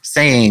 Not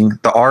saying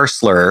the R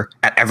slur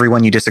at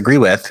everyone you disagree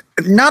with,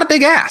 not a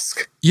big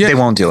ask. Yeah, they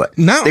won't do it.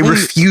 They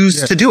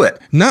refuse to do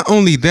it. Not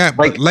only that,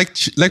 but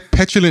like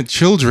petulant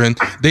children,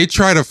 they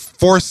try to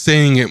force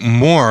saying it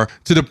more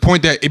to the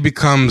point that it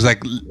becomes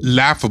like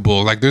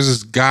laughable. Like, there's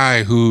this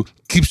guy who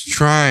keeps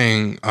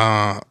trying,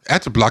 I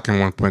had to block him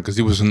at one point because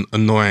he was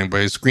annoying,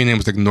 but his screen name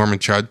was like Norman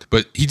Chud.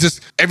 But he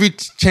just, every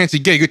chance he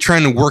gets, you're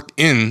trying to work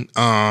in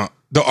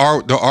the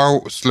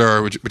R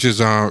slur, which is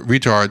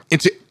retard,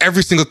 into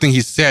every single thing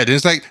he said. And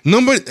it's like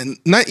nobody,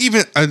 not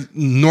even a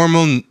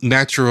normal,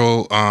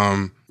 natural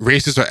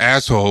racist or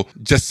asshole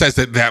just says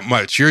it that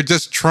much. You're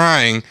just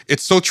trying.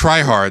 It's so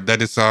try hard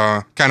that it's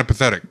kind of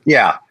pathetic.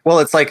 Yeah. Well,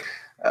 it's like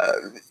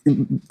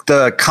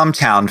the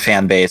Cumtown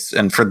fan base.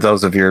 And for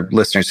those of your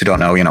listeners who don't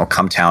know,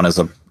 Cumtown is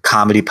a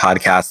comedy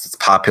podcast that's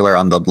popular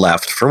on the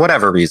left for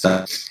whatever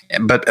reason,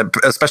 but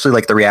especially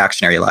like the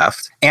reactionary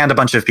left and a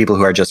bunch of people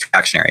who are just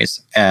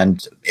reactionaries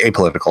and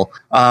apolitical.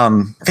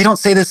 They don't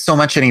say this so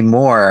much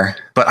anymore,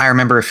 but I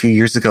remember a few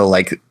years ago,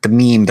 like the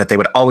meme that they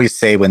would always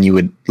say when you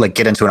would like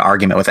get into an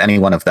argument with any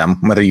one of them,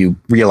 whether you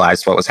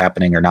realized what was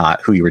happening or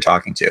not, who you were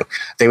talking to,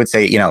 they would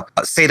say,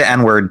 say the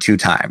N-word 2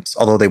 times,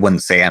 although they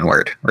wouldn't say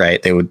N-word,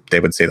 right? They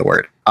would say the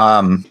word.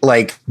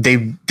 Like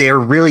they're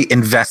really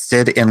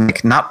invested in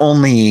like not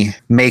only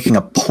making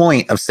a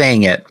point of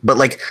saying it, but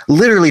like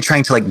literally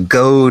trying to like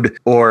goad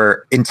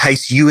or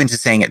entice you into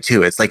saying it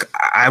too. It's like,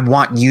 I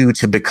want you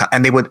to become,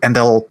 and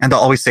they'll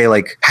always say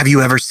like, have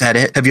you ever said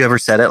it? Have you ever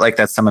said it? Like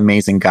that's some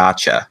amazing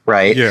gotcha,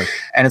 right? Yeah.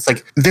 And it's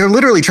like, they're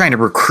literally trying to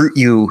recruit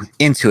you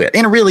into it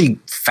in a really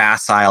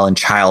facile and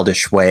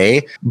childish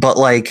way. But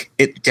like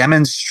it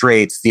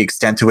demonstrates the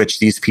extent to which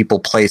these people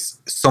place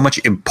so much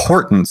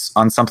importance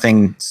on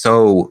something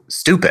so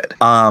stupid,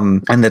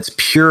 and that's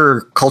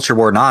pure culture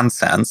war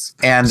nonsense.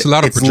 And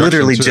it's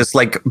literally just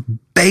like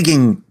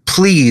begging,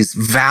 please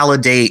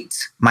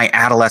validate my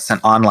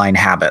adolescent online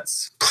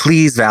habits.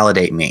 Please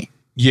validate me.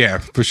 Yeah,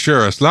 for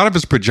sure. A lot of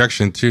it's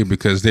projection too,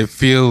 because they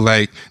feel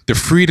like the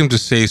freedom to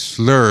say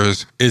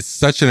slurs is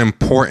such an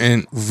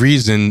important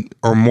reason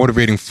or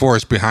motivating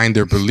force behind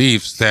their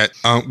beliefs that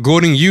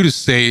goading you to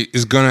say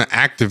is going to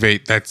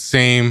activate that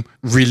same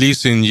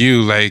release in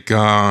you. Like,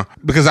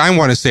 because I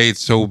want to say it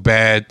so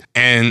bad,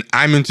 and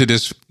I'm into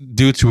this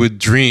due to a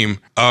dream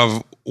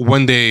of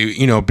one day,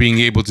 being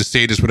able to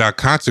say this without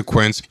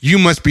consequence. You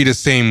must be the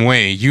same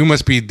way. You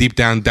must be deep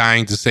down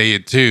dying to say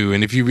it too.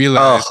 And if you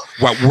realize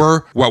what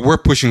we're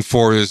pushing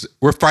for is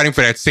we're fighting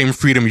for that same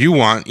freedom you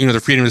want, the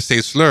freedom to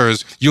say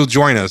slurs, you'll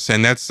join us.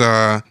 And that's, which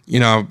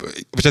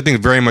I think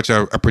is very much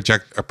a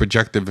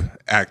projective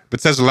act,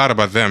 but says a lot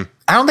about them.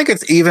 I don't think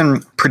it's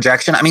even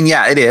projection. I mean,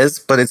 yeah, it is,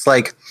 but it's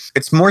like,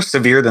 it's more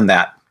severe than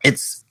that.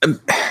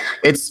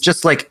 It's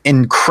just like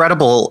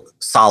incredible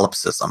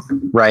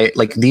solipsism, right?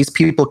 Like these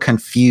people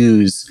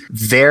confuse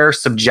their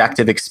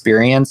subjective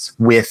experience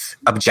with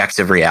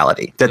objective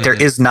reality, that there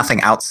is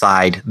nothing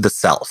outside the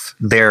self,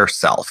 their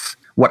self.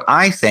 What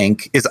I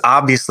think is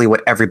obviously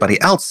what everybody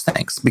else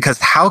thinks, because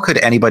how could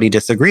anybody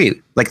disagree?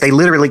 Like they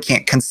literally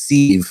can't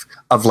conceive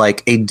of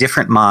like a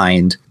different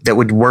mind that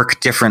would work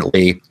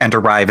differently and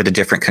arrive at a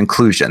different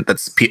conclusion.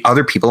 That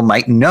other people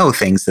might know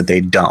things that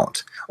they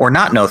don't, or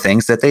not know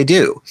things that they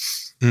do.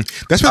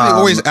 That's why they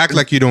always act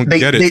like you don't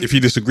get it if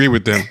you disagree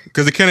with them,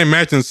 because they can't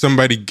imagine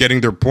somebody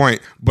getting their point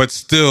but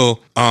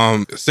still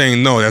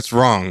saying no, that's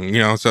wrong.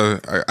 So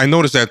I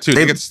noticed that too.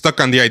 They get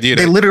stuck on the idea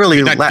that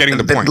you're not getting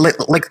the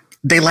point.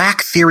 They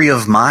lack theory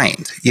of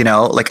mind,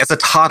 like as a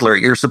toddler,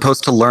 you're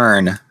supposed to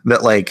learn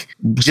that like,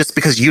 just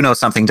because you know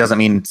something doesn't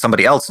mean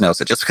somebody else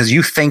knows it. Just because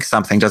you think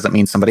something doesn't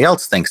mean somebody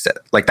else thinks it.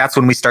 Like that's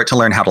when we start to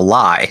learn how to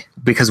lie,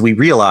 because we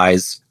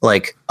realize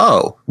like,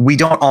 oh, we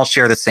don't all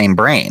share the same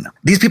brain.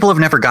 These people have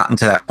never gotten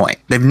to that point.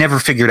 They've never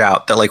figured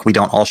out that like, we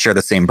don't all share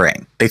the same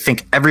brain. They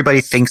think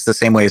everybody thinks the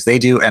same way as they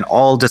do. And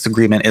all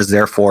disagreement is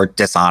therefore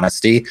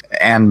dishonesty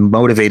and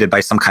motivated by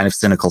some kind of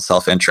cynical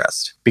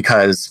self-interest,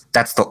 because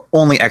that's the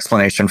only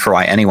explanation for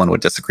why anyone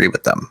would disagree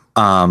with them.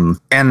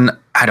 And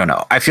I don't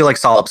know. I feel like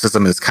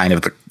solipsism is kind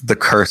of the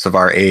curse of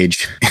our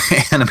age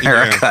in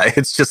America. Yeah.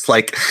 It's just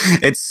like,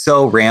 it's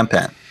so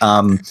rampant.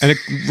 And it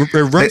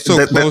runs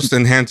so close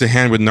and hand to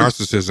hand with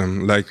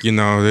narcissism. Like,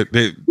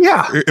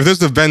 if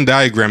there's a Venn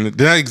diagram,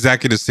 they're not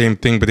exactly the same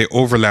thing, but they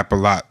overlap a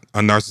lot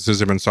on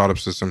narcissism and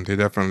solipsism. They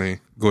definitely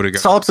go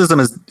together. Solipsism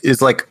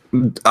is like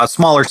a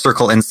smaller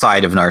circle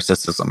inside of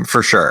narcissism,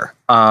 for sure.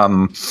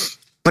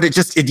 But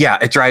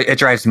it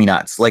drives me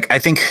nuts. Like, I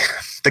think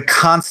the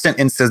constant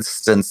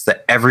insistence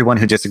that everyone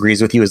who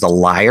disagrees with you is a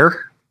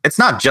liar. It's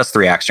not just the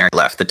reactionary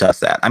left that does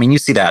that. I mean, you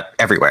see that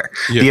everywhere.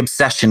 Yeah. The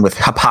obsession with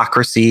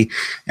hypocrisy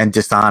and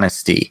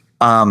dishonesty.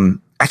 I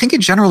think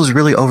in general is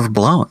really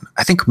overblown.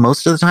 I think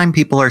most of the time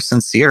people are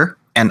sincere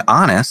and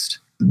honest.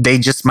 They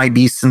just might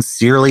be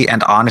sincerely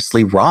and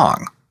honestly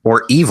wrong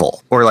or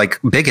evil or like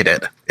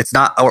bigoted. It's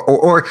not,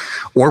 or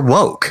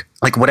woke.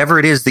 Like whatever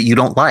it is that you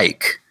don't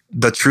like.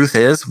 The truth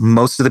is,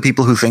 most of the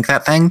people who think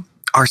that thing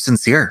are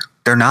sincere.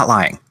 They're not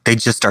lying. They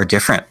just are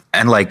different.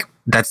 And like,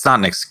 that's not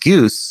an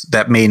excuse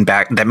that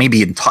may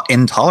be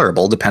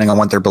intolerable depending on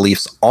what their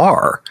beliefs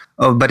are.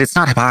 But it's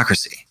not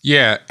hypocrisy.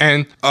 Yeah.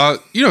 And,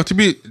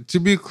 to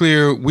be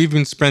clear, we've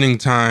been spending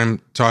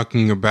time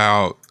talking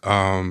about,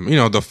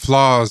 the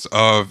flaws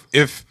of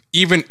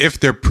even if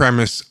their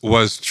premise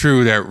was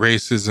true that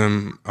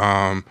racism,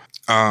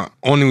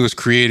 only was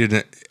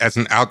created as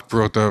an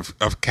outgrowth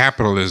of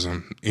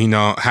capitalism.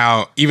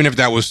 How even if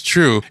that was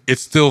true,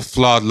 it's still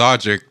flawed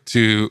logic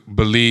to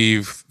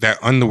believe that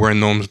underwear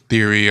norms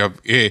theory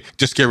of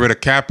just get rid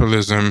of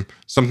capitalism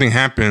something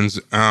happens,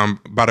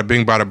 bada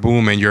bing, bada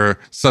boom, and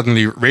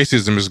suddenly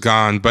racism is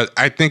gone. But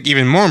I think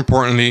even more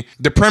importantly,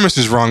 the premise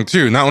is wrong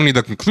too. Not only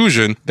the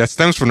conclusion that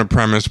stems from the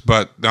premise,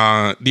 but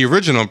the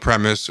original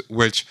premise,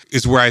 which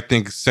is where I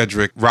think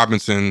Cedric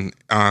Robinson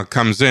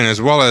comes in, as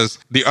well as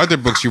the other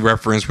books you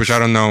referenced, which I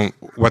don't know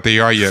what they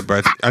are yet,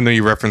 but I know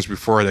you referenced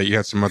before that you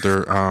had some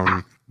other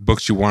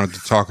books you wanted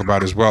to talk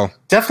about as well.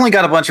 Definitely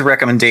got a bunch of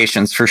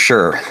recommendations for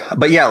sure.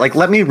 But yeah, like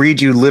let me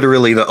read you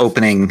literally the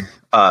opening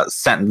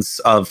sentence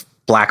of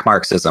Black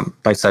Marxism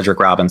by Cedric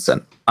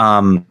Robinson.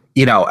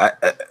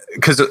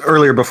 Because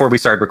earlier before we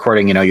started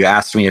recording, you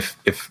asked me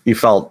if you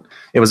felt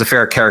it was a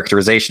fair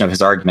characterization of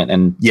his argument.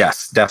 And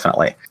yes,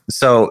 definitely.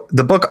 So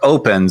the book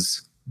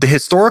opens, the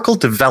historical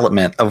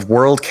development of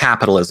world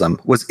capitalism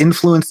was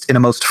influenced in a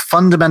most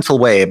fundamental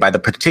way by the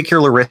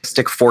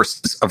particularistic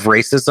forces of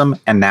racism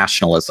and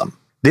nationalism.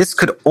 This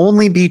could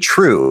only be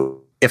true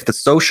if the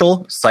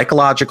social,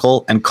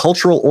 psychological, and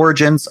cultural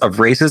origins of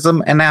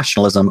racism and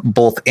nationalism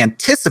both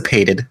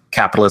anticipated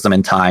capitalism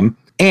in time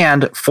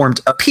and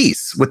formed a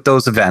piece with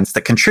those events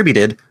that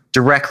contributed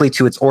directly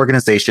to its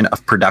organization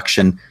of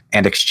production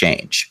and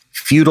exchange.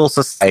 Feudal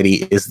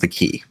society is the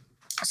key.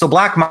 So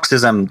Black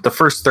Marxism, the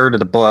first third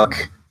of the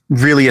book,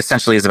 really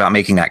essentially is about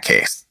making that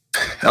case,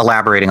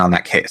 elaborating on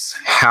that case,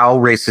 how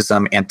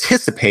racism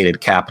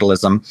anticipated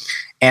capitalism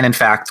and in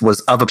fact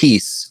was of a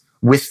piece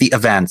with the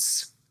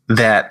events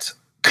that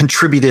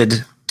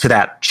contributed to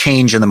that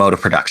change in the mode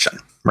of production,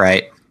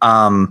 right?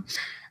 And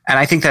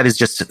I think that is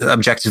just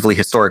objectively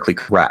historically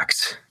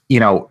correct.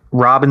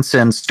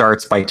 Robinson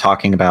starts by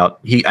talking about,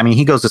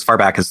 he goes as far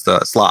back as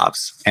the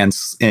Slavs and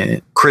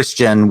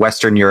Christian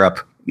Western Europe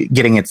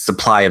getting its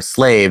supply of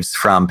slaves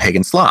from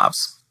pagan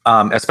Slavs,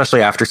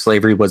 especially after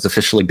slavery was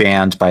officially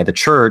banned by the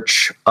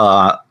church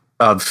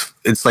of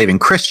enslaving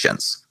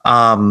Christians.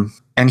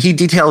 And he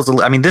details,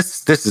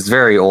 this is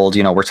very old,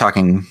 we're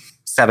talking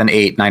 700,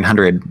 800,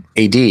 900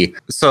 AD.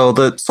 So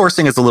the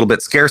sourcing is a little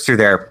bit scarcer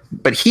there,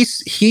 but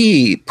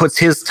he puts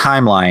his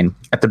timeline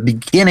at the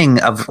beginning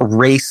of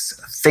race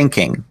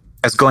thinking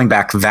as going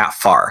back that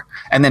far,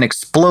 and then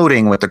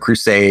exploding with the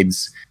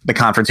Crusades, the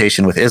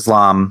confrontation with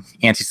Islam,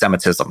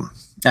 anti-Semitism,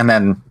 and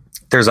then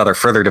there's other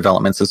further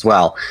developments as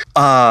well.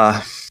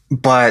 I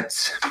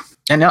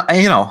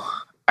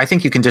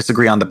think you can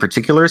disagree on the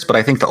particulars, but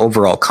I think the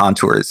overall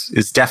contours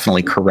is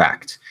definitely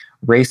correct.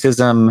 Race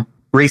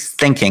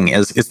thinking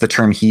is the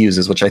term he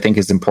uses, which I think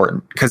is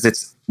important because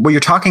it's what you're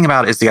talking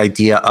about is the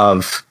idea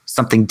of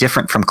something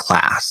different from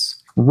class.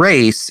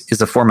 Race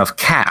is a form of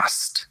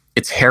caste.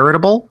 It's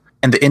heritable,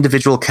 and the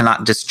individual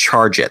cannot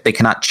discharge it. They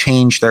cannot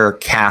change their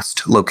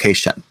caste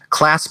location.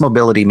 Class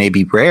mobility may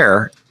be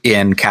rare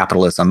in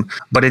capitalism,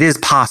 but it is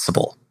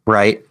possible.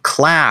 Right?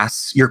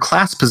 Your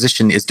class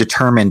position is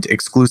determined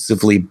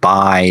exclusively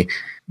by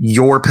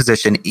your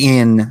position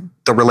in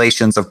the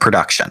relations of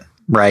production,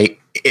 right?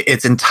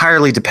 It's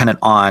entirely dependent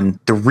on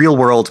the real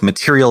world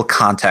material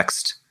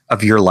context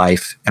of your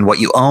life and what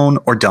you own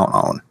or don't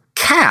own.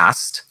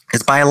 Caste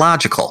is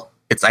biological.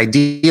 It's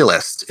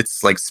idealist.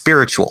 It's like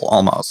spiritual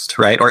almost,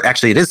 right? Or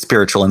actually it is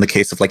spiritual in the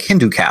case of like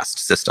Hindu caste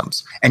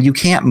systems. And you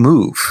can't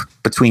move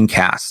between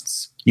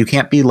castes. You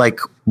can't be like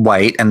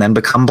white and then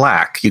become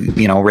black.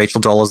 Rachel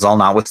Dolezal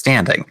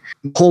notwithstanding.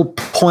 The whole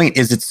point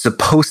is it's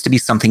supposed to be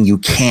something you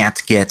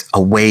can't get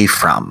away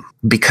from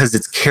because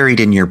it's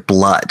carried in your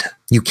blood.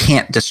 You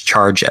can't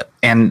discharge it.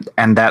 And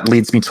that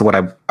leads me to what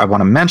I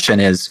want to mention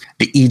is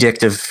the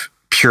Edict of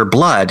Pure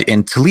Blood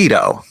in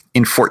Toledo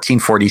in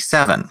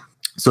 1447.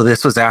 So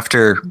this was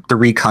after the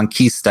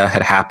Reconquista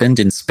had happened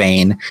in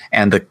Spain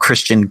and the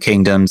Christian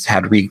kingdoms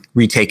had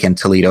retaken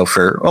Toledo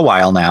for a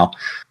while now.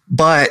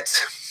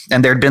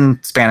 And there'd been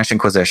Spanish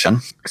Inquisition.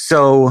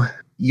 So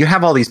you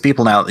have all these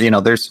people now,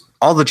 there's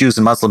all the Jews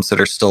and Muslims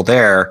that are still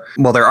there.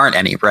 Well, there aren't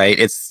any, right?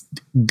 It's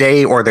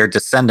they or their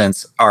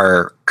descendants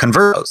are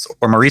convertos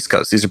or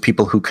Moriscos. These are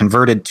people who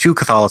converted to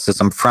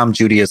Catholicism from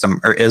Judaism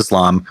or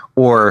Islam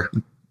or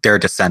their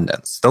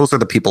descendants. Those are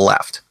the people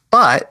left.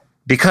 But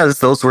because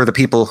those were the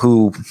people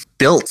who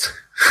built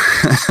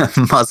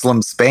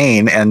Muslim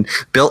Spain and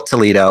built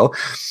Toledo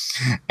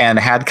and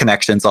had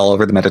connections all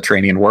over the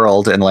Mediterranean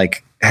world and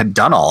had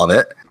done all of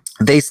it,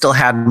 they still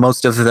had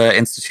most of the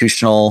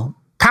institutional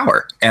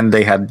power and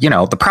they had,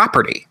 the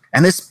property.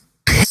 And this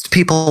pissed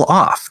people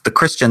off, the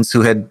Christians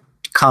who had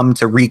come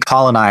to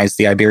recolonize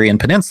the Iberian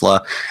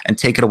Peninsula and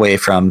take it away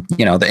from,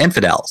 the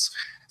infidels.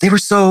 They were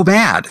so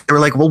mad. They were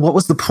like, well, what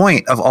was the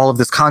point of all of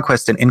this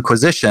conquest and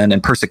inquisition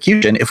and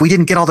persecution if we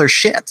didn't get all their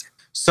shit?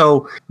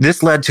 So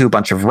this led to a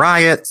bunch of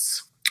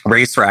riots,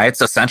 race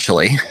riots,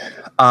 essentially.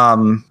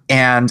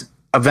 And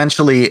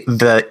eventually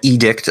the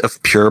Edict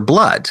of Pure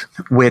Blood,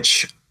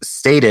 which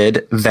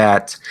stated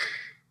that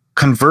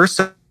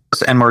conversos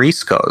and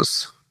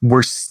Moriscos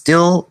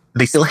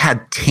they still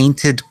had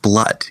tainted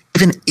blood,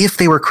 even if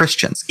they were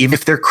Christians, even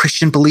if their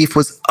Christian belief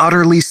was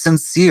utterly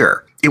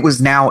sincere. It was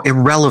now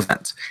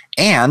irrelevant.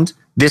 And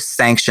this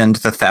sanctioned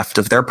the theft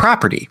of their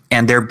property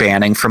and their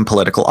banning from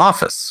political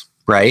office,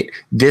 right?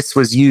 This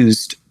was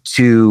used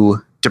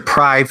to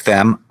deprive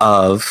them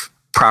of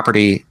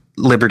property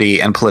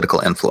liberty, and political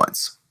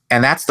influence.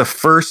 And that's the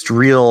first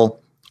real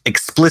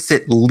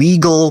explicit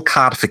legal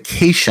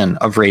codification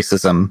of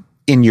racism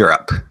in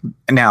Europe.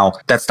 Now,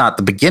 that's not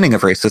the beginning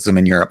of racism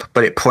in Europe,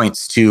 but it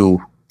points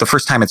to the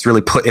first time it's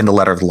really put in the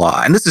letter of the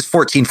law. And this is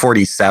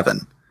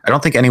 1447. I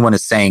don't think anyone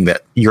is saying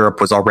that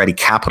Europe was already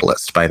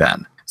capitalist by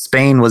then.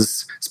 Spain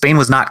was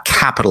not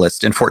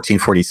capitalist in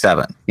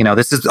 1447.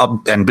 This is,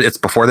 and it's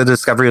before the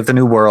discovery of the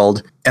New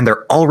World, and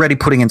they're already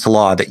putting into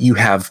law that you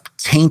have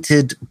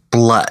tainted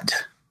blood.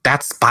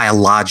 That's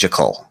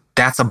biological.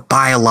 That's a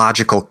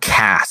biological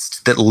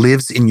caste that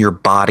lives in your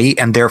body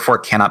and therefore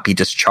cannot be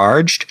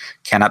discharged,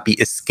 cannot be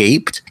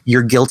escaped.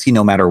 You're guilty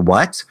no matter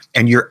what,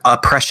 and your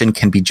oppression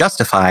can be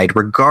justified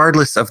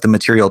regardless of the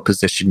material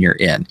position you're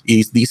in.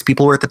 These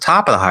people were at the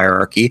top of the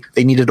hierarchy.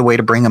 They needed a way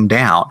to bring them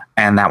down,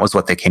 and that was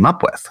what they came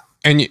up with.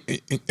 And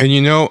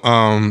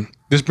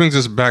this brings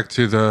us back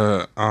to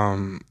the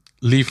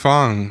Li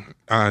Fang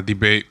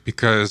debate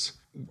because,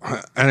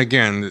 and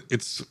again,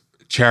 it's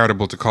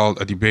charitable to call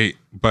it a debate,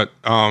 but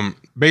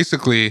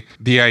basically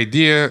the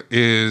idea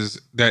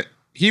is that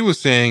he was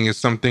saying is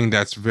something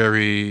that's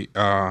very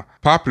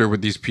popular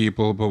with these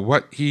people, but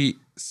what he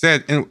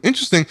said, and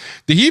interesting,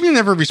 did he even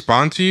ever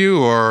respond to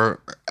you,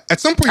 or at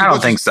some point? I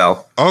don't think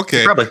so.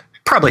 Okay. He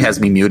probably has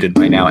me muted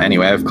by now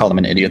anyway. I've called him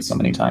an idiot so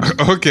many times.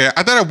 Okay.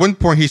 I thought at one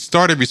point he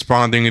started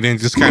responding and then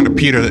just kind of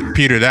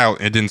petered out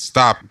and didn't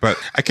stop, but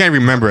I can't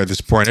remember at this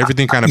point.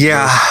 Everything kind of...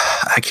 Yeah,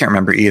 I can't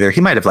remember either. He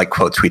might have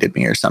quote tweeted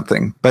me or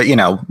something, but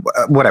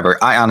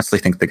whatever. I honestly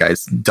think the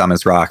guy's dumb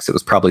as rocks. It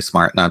was probably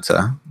smart not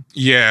to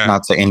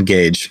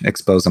engage,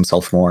 expose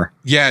himself more.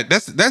 Yeah,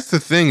 that's the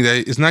thing.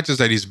 That it's not just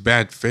that he's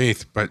bad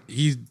faith, but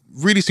he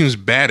really seems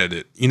bad at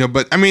it.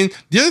 But I mean,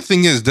 the other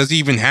thing is, does he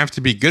even have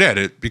to be good at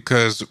it?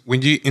 Because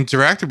when you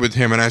interacted with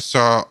him and I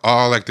saw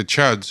all the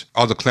chuds,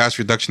 all the class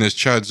reductionist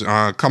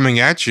chuds coming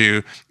at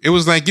you, it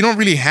was like you don't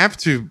really have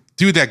to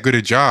do that good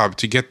a job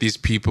to get these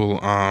people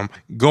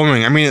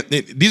going. I mean,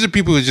 these are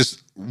people who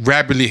just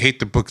rabidly hate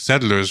the book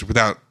Settlers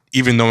without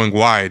even knowing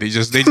why. They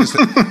just you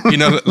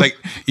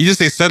just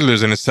say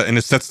settlers and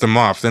it sets them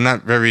off. They're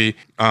not very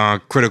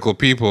critical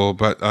people.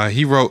 But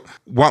he wrote,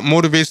 what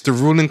motivates the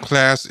ruling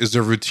class is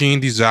a routine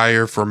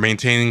desire for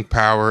maintaining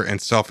power and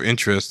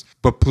self-interest.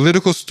 But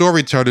political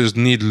storytellers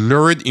need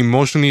lurid,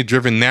 emotionally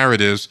driven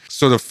narratives.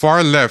 So the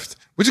far left,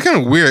 which is kind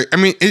of weird. I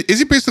mean, is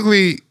he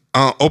basically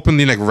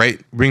openly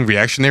right-wing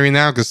reactionary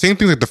now? Because same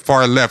thing like the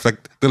far left,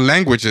 the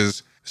language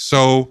is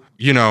so,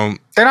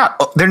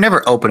 they're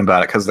never open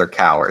about it because they're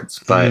cowards.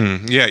 But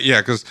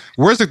yeah. Because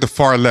where's the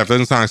far left?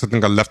 Doesn't sound like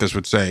something a leftist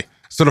would say.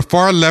 So the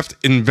far left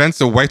invents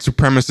a white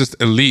supremacist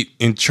elite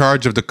in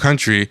charge of the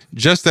country,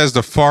 just as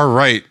the far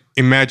right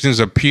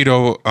imagines a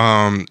pedo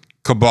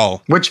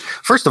cabal. Which,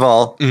 first of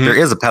all, there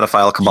is a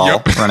pedophile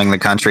cabal running the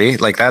country.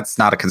 That's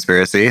not a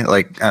conspiracy.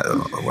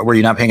 Were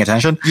you not paying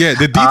attention? Yeah,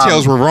 the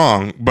details were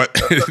wrong,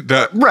 but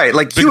right.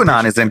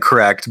 QAnon is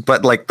incorrect,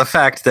 but the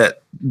fact that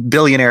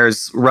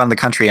billionaires run the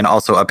country and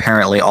also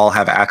apparently all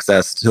have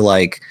access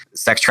to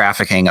sex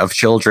trafficking of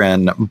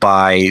children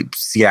by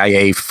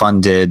CIA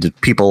funded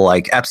people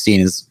like Epstein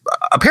is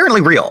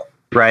apparently real.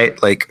 Right.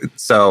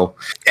 So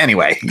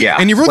anyway, yeah.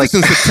 And he wrote this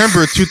in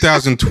September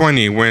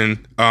 2020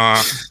 when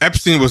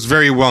Epstein was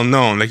very well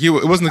known. It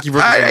wasn't like he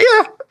wrote this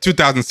in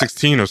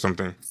 2016 or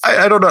something.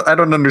 I don't know. I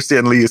don't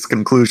understand Lee's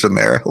conclusion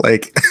there.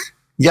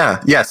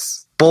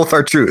 Yes, both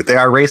are true. They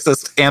are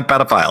racist and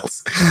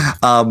pedophiles.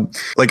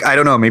 I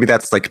don't know. Maybe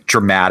that's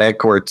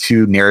dramatic or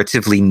too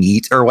narratively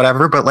neat or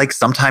whatever. But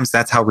sometimes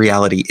that's how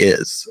reality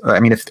is. I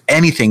mean, if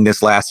anything,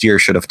 this last year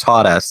should have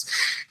taught us,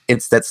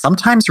 it's that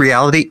sometimes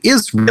reality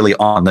is really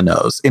on the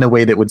nose in a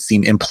way that would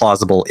seem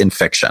implausible in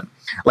fiction.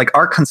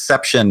 Our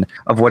conception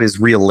of what is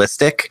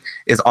realistic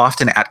is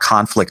often at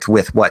conflict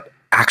with what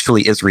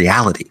actually is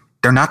reality.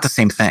 They're not the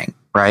same thing,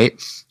 right?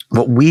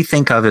 What we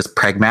think of as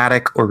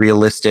pragmatic or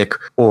realistic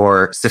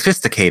or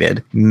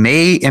sophisticated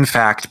may in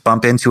fact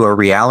bump into a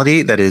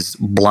reality that is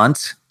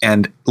blunt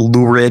and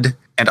lurid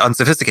and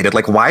unsophisticated.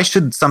 Why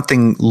should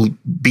something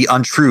be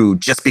untrue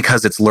just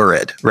because it's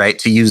lurid, right?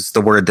 To use the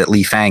word that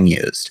Li Fang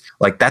used.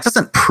 That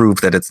doesn't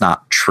prove that it's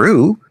not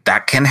true.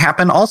 That can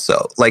happen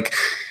also.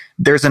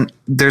 There's an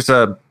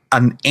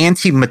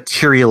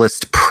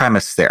anti-materialist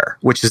premise there,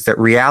 which is that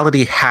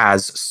reality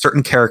has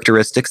certain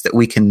characteristics that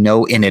we can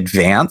know in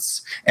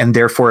advance and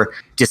therefore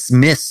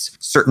dismiss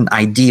certain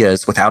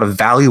ideas without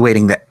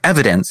evaluating the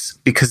evidence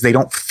because they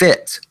don't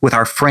fit with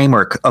our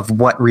framework of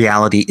what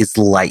reality is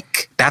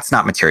like. That's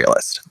not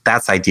materialist.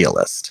 That's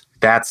idealist.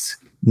 That's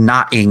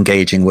not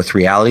engaging with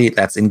reality.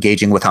 That's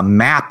engaging with a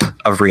map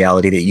of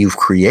reality that you've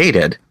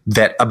created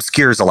that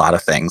obscures a lot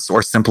of things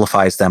or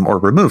simplifies them or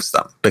removes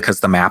them because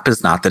the map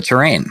is not the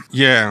terrain.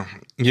 Yeah,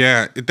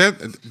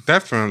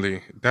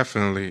 definitely.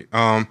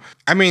 I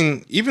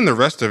mean, even the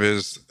rest of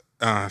his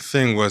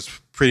thing was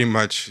pretty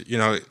much,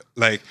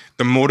 the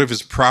motive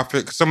is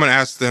profit. Someone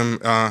asked him,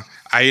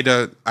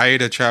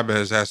 Aida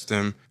Chavez asked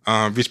him,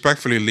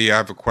 Respectfully, Lee, I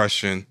have a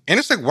question. And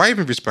it's like, why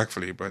even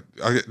respectfully? But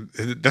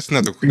that's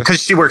another.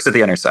 Because she works at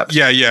The Intercept.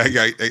 Yeah,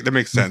 that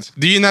makes sense.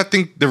 Do you not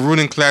think the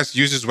ruling class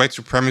uses white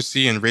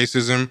supremacy and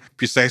racism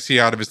precisely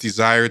out of its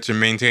desire to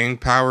maintain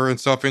power and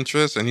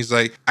self-interest? And he's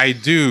like, I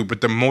do,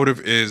 but the motive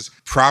is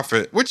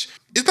profit, which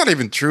is not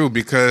even true,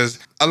 because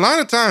a lot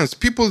of times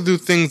people do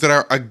things that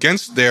are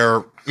against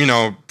their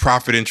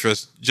profit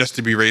interest just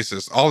to be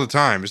racist all the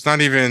time. It's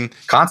not even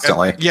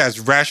constantly. As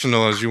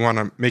rational as you want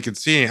to make it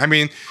seem. I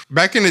mean,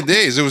 back in the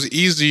days, it was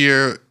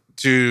easier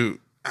to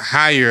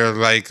hire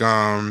like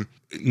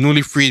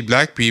newly freed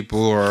black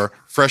people or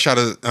fresh out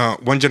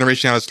of one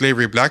generation out of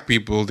slavery black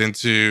people than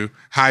to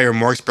hire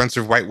more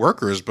expensive white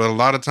workers. But a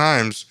lot of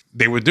times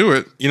they would do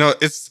it.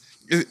 It's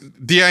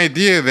the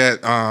idea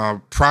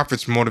that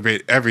profits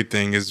motivate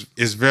everything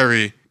is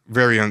very,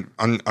 very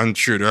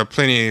untrue. There are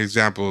plenty of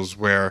examples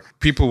where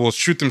people will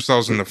shoot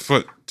themselves in the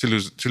foot to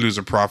lose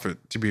a profit,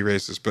 to be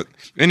racist. But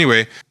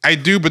anyway, I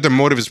do, but the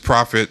motive is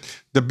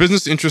profit. The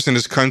business interests in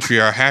this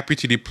country are happy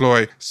to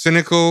deploy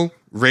cynical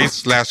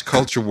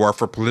race/culture war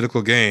for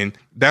political gain.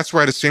 That's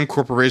why the same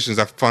corporations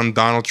that fund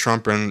Donald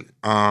Trump and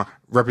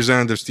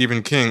Representative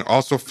Stephen King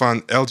also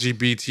fund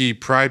LGBT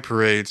pride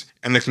parades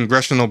and the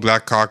Congressional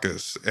Black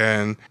Caucus.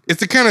 And it's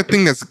the kind of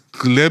thing that's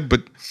glib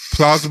but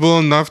plausible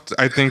enough,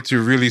 I think,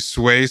 to really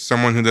sway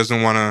someone who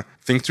doesn't want to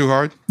think too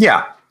hard.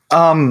 Yeah.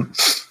 And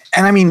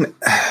I mean,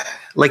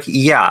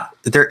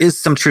 there is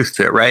some truth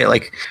to it, right?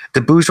 Like,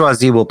 the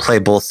bourgeoisie will play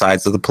both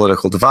sides of the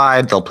political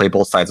divide. They'll play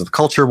both sides of the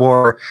culture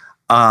war.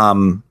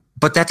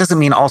 But that doesn't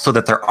mean also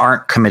that there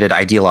aren't committed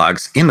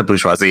ideologues in the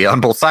bourgeoisie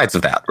on both sides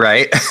of that,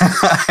 right?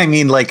 I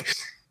mean, like,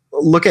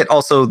 look at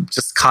also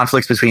just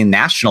conflicts between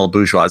national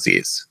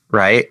bourgeoisies,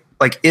 right?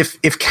 Like, if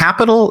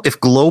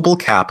global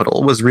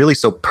capital was really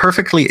so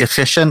perfectly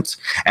efficient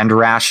and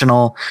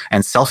rational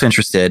and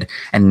self-interested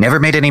and never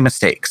made any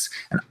mistakes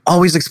and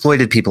always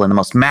exploited people in the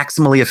most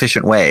maximally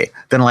efficient way,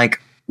 then like,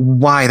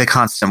 why the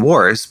constant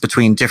wars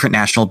between different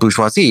national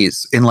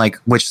bourgeoisies, in like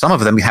which some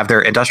of them have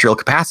their industrial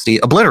capacity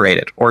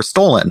obliterated or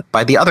stolen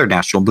by the other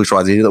national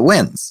bourgeoisie that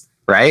wins,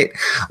 right?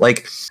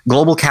 Like,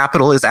 global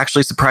capital is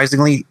actually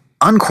surprisingly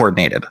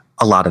uncoordinated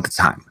a lot of the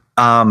time.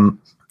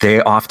 They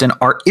often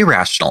are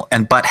irrational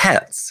and butt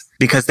heads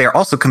because they're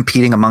also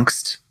competing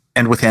amongst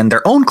and within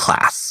their own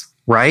class,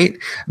 right?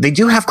 They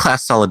do have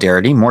class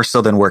solidarity, more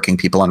so than working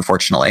people,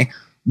 unfortunately,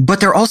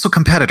 but they're also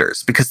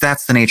competitors because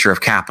that's the nature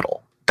of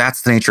capital.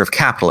 That's the nature of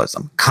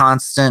capitalism.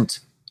 Constant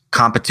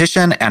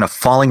competition and a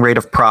falling rate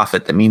of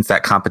profit that means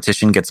that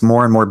competition gets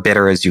more and more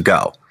bitter as you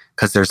go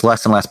because there's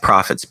less and less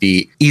profit to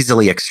be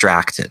easily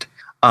extracted.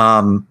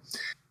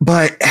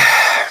 But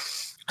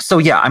so,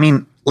 yeah, I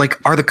mean, like,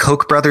 are the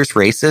Koch brothers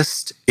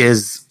racist?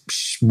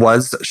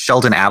 Was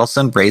Sheldon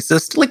Adelson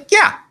racist? Like,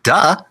 yeah,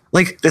 duh.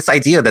 Like, this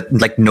idea that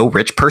like no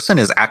rich person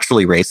is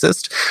actually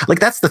racist. Like,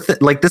 that's the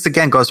like, this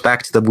again goes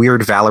back to the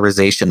weird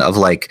valorization of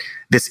like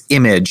this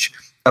image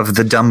of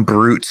the dumb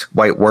brute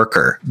white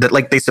worker that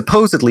like they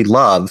supposedly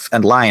love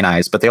and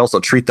lionize, but they also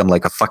treat them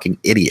like a fucking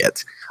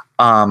idiot.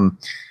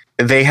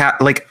 They have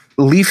like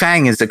Li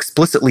Fang is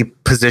explicitly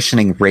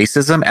positioning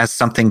racism as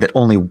something that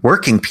only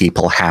working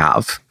people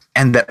have,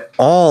 and that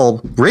all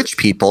rich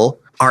people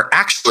are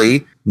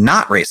actually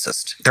not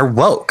racist. They're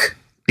woke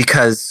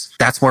because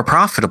that's more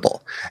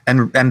profitable.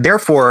 And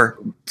therefore,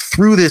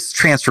 through this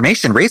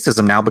transformation,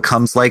 racism now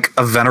becomes like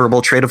a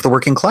venerable trait of the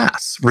working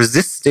class,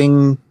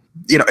 resisting,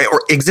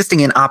 or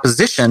existing in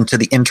opposition to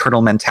the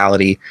internal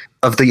mentality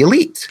of the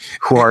elite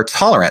who are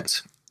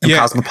tolerant and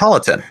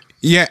cosmopolitan.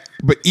 Yeah,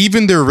 but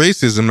even their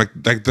racism,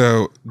 like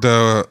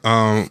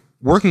the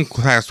working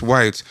class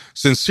whites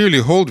sincerely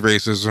hold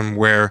racism,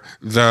 where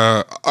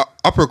the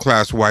upper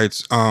class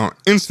whites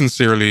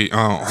insincerely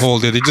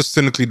hold it. They just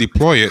cynically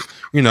deploy it,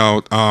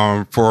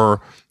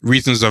 for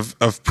reasons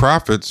of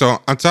profit.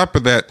 So on top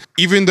of that,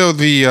 even though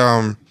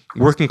the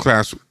working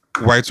class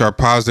whites are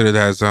posited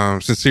as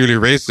sincerely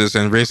racist,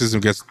 and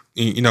racism gets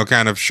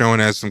kind of shown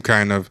as some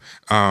kind of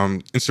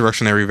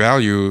insurrectionary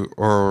value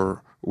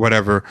or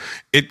whatever,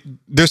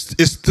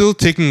 it's still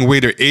taking away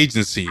their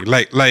agency.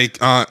 Like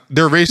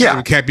their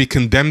racism can't be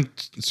condemned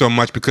so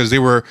much because they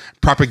were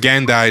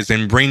propagandized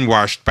and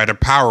brainwashed by the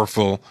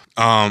powerful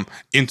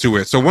into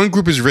it. So one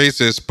group is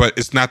racist, but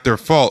it's not their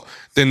fault.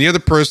 Then the other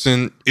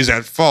person is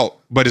at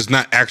fault, but is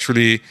not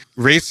actually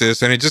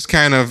racist, and it just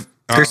kind of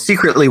they're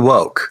secretly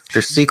woke.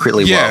 They're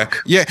secretly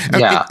woke. Yeah.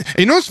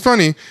 You know what's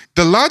funny?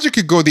 The logic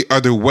could go the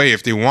other way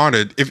if they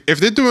wanted. If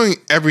they're doing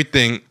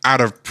everything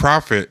out of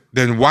profit,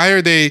 then why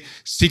are they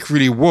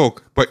secretly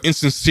woke but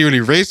insincerely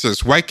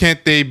racist? Why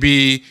can't they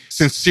be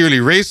sincerely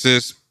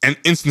racist and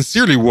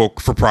insincerely woke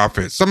for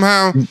profit?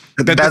 Somehow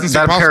that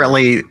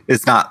apparently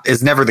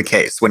is never the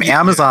case. When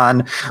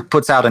Amazon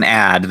puts out an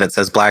ad that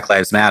says Black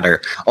Lives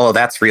Matter, oh,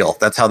 that's real.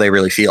 That's how they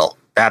really feel.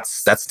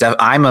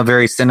 I'm a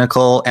very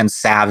cynical and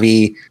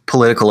savvy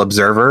political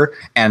observer,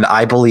 and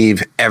I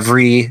believe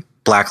every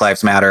Black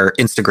Lives Matter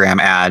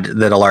Instagram ad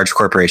that a large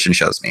corporation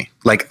shows me.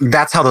 Like,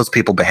 that's how those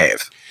people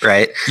behave,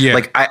 right? Yeah.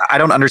 Like, I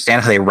don't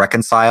understand how they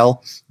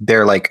reconcile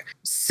their like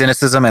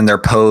cynicism and their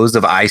pose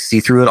of I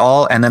see through it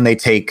all, and then they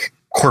take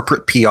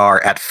corporate PR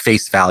at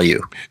face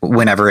value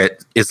whenever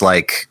it is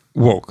like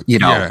woke. You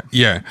know,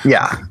 yeah.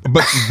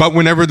 But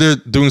whenever they're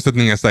doing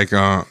something that's like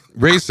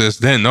racist,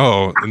 then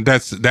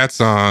that's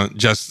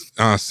just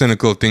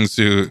cynical things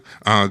to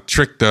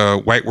trick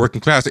the white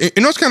working class. You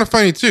know, it's kind of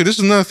funny too. This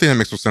is another thing that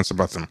makes no sense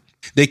about them.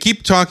 They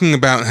keep talking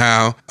about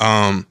how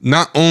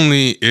not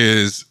only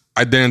is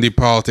identity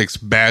politics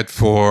bad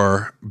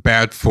for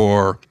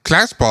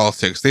class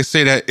politics, they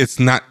say that it's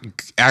not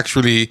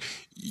actually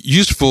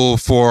useful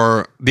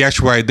for the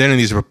actual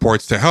identities it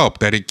purports to help,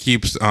 that it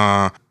keeps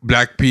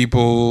Black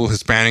people,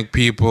 Hispanic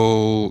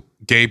people,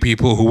 gay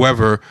people,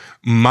 whoever,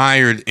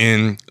 mired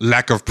in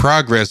lack of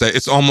progress, that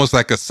it's almost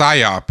like a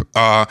psyop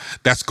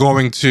that's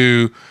going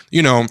to,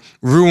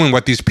 ruin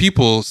what these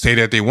people say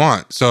that they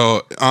want.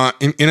 So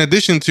in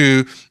addition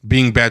to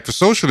being bad for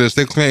socialists,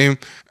 they claim,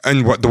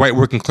 and what the white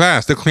working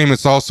class, they claim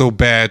it's also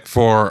bad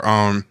for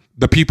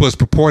the people it's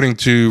purporting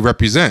to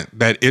represent,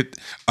 that it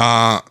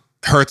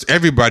hurts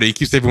everybody,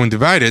 keeps everyone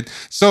divided.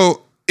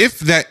 So if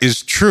that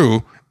is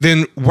true,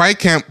 then why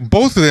can't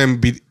both of them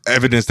be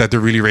evidence that they're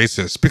really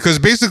racist? Because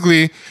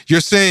basically you're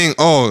saying,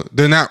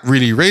 they're not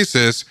really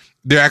racist,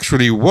 they're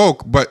actually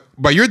woke, but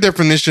by your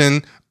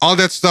definition, all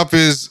that stuff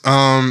is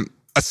a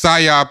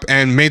psyop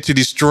and made to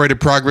destroy the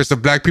progress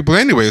of Black people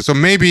anyway. So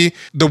maybe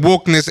the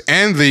wokeness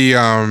and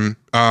the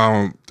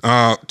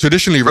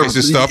traditionally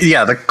racist stuff.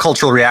 Yeah, the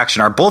cultural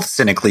reaction are both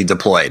cynically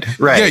deployed.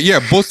 Right.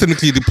 Yeah, both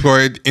cynically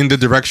deployed in the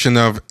direction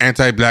of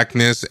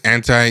anti-Blackness,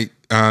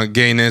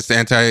 anti-gayness,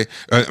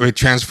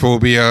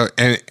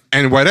 anti-transphobia,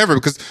 and whatever.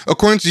 Because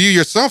according to you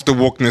yourself, the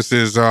wokeness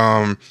is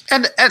a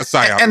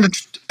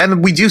psyop.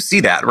 And we do see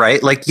that,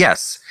 right? Like,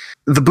 yes,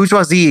 the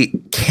bourgeoisie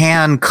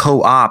can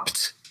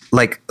co-opt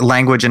like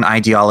language and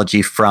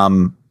ideology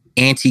from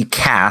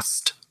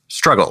anti-caste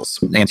struggles,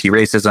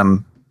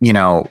 anti-racism,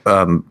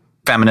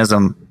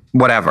 feminism,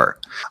 whatever.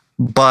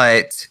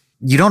 But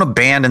you don't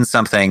abandon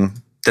something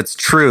that's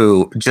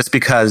true just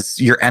because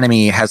your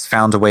enemy has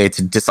found a way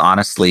to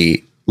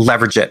dishonestly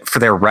leverage it for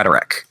their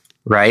rhetoric,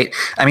 right?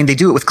 I mean, they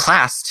do it with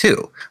class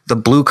too. The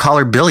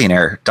blue-collar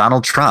billionaire,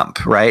 Donald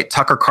Trump, right?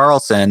 Tucker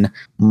Carlson,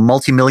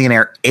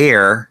 multimillionaire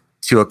heir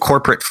to a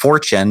corporate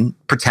fortune,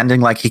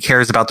 pretending like he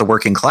cares about the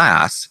working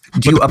class.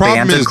 Do you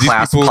abandon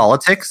class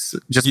politics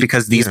just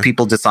because these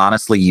people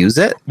dishonestly use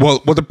it? Well,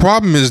 the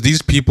problem is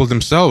these people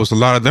themselves, a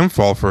lot of them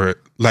fall for it.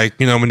 Like,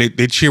 when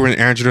they cheer when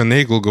Angela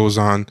Nagle goes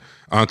on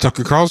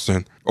Tucker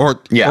Carlson,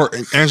 or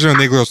Angela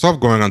Nagle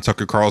herself going on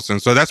Tucker Carlson.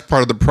 So that's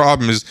part of the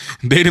problem, is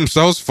they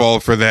themselves fall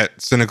for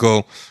that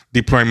cynical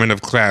deployment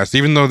of class,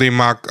 even though they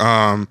mock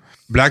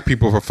Black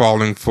people for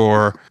falling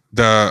for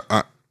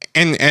the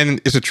and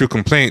it's a true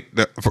complaint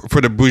that for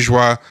the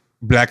bourgeois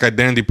Black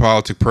identity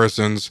politic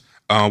persons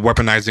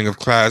weaponizing of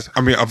class,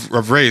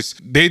 of race.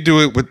 They do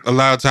it with a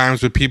lot of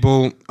times with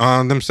people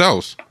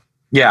themselves.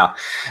 Yeah,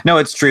 no,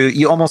 it's true.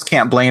 You almost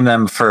can't blame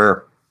them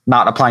for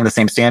not applying the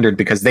same standard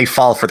because they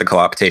fall for the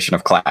co-optation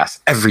of class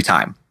every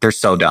time. They're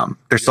so dumb.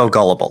 They're so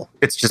gullible.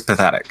 It's just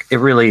pathetic. It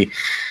really,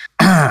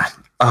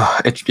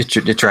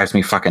 it drives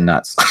me fucking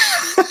nuts.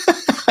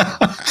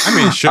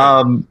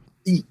 Sure.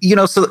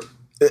 So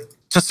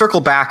to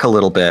circle back a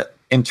little bit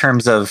in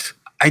terms of,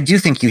 I do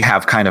think you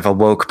have kind of a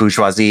woke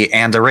bourgeoisie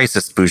and a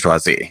racist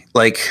bourgeoisie.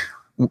 Like,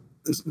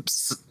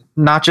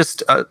 not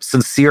just a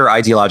sincere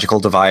ideological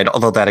divide,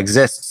 although that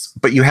exists,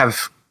 but you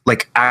have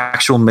like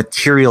actual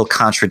material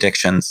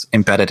contradictions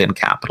embedded in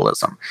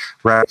capitalism,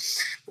 right?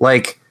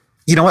 Like,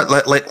 you know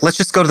what? Let's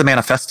just go to the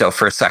manifesto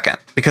for a second,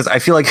 because I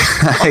feel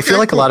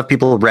like a lot of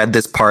people read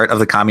this part of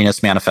the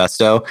Communist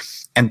Manifesto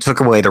and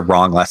took away the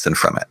wrong lesson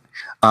from it.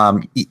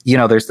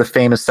 There's the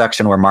famous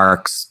section where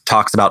Marx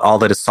talks about all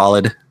that is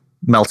solid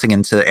melting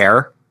into the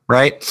air,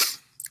 right?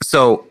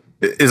 So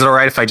is it all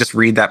right if I just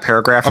read that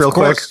paragraph real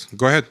quick?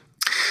 Go ahead.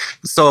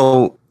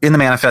 So in the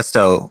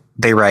manifesto,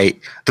 they write,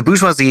 the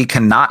bourgeoisie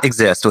cannot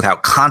exist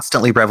without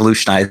constantly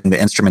revolutionizing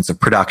the instruments of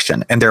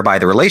production and thereby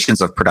the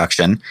relations of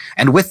production,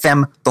 and with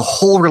them, the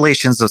whole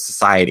relations of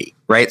society,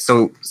 right?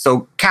 So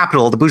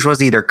capital, the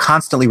bourgeoisie, they're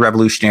constantly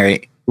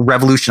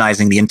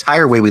revolutionizing the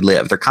entire way we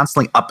live. They're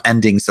constantly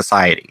upending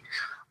society.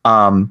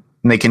 And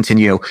they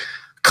continue,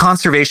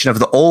 conservation of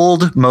the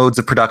old modes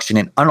of production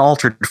in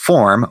unaltered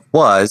form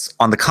was,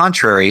 on the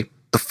contrary,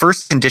 the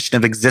first condition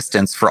of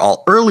existence for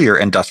all earlier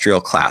industrial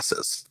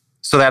classes.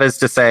 So that is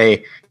to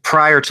say,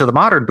 prior to the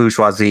modern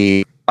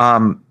bourgeoisie,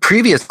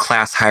 previous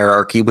class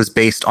hierarchy was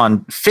based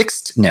on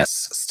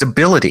fixedness,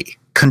 stability,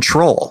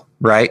 control,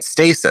 right?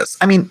 Stasis.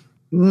 I mean,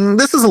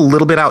 this is a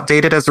little bit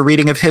outdated as a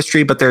reading of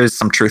history, but there is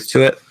some truth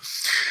to it.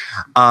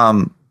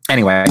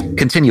 Anyway,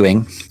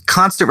 continuing,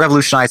 constant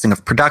revolutionizing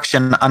of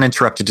production,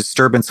 uninterrupted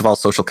disturbance of all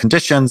social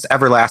conditions,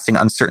 everlasting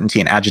uncertainty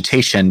and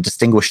agitation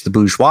distinguish the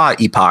bourgeois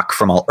epoch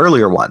from all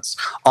earlier ones.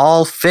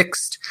 All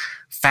fixed,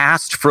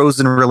 fast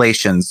frozen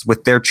relations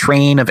with their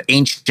train of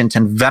ancient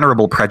and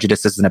venerable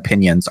prejudices and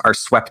opinions are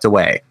swept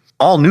away.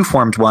 All new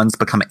formed ones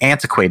become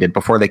antiquated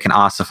before they can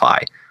ossify.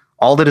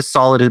 All that is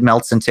solid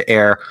melts into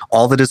air,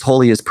 all that is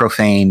holy is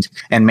profaned,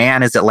 and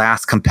man is at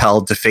last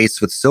compelled to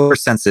face with sober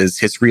senses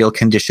his real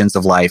conditions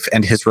of life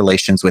and his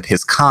relations with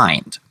his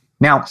kind.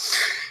 Now,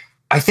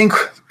 I think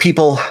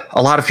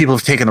a lot of people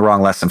have taken the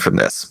wrong lesson from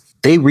this.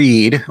 They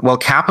read, well,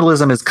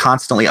 capitalism is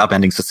constantly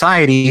upending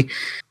society,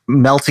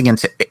 melting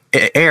into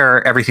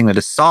air everything that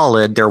is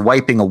solid. They're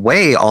wiping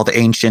away all the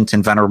ancient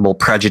and venerable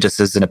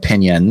prejudices and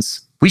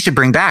opinions. We should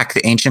bring back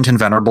the ancient and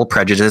venerable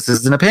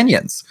prejudices and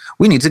opinions.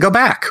 We need to go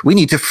back. We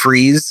need to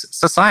freeze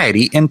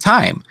society in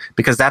time,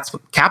 because that's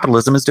what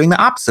capitalism is doing,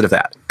 the opposite of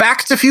that.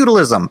 Back to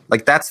feudalism.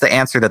 Like, that's the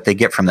answer that they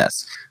get from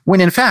this.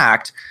 When in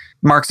fact,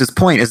 Marx's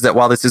point is that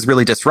while this is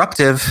really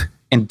disruptive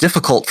and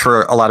difficult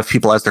for a lot of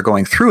people as they're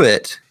going through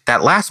it,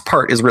 that last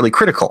part is really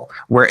critical,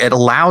 where it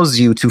allows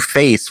you to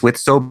face with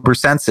sober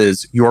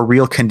senses your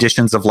real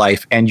conditions of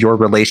life and your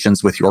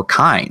relations with your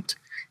kind.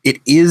 It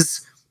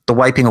is the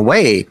wiping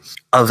away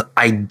of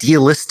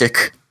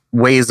idealistic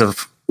ways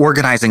of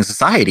organizing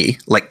society,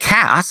 like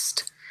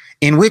caste,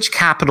 in which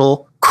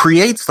capital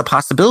creates the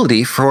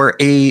possibility for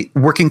a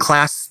working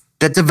class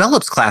that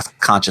develops class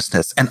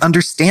consciousness and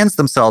understands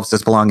themselves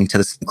as belonging to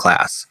the same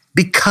class,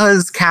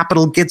 because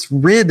capital gets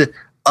rid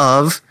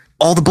of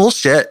all the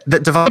bullshit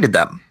that divided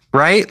them,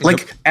 right?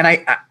 Like, and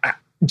I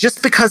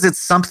just because it's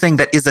something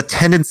that is a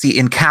tendency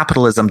in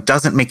capitalism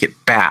doesn't make it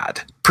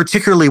bad,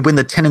 particularly when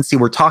the tendency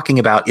we're talking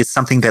about is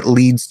something that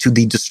leads to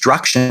the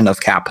destruction of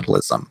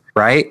capitalism,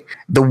 right?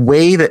 The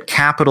way that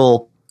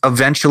capital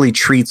eventually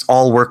treats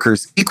all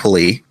workers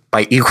equally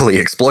by equally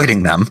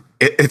exploiting them,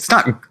 it's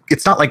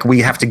not like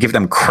we have to give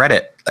them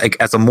credit like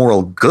as a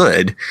moral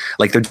good,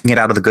 like they're doing it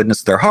out of the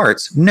goodness of their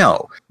hearts.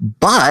 No,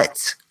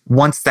 but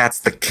once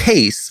that's the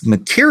case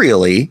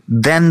materially,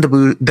 then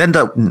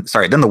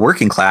the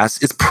working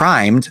class is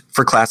primed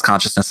for class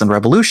consciousness and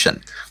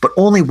revolution, but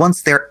only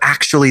once they're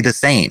actually the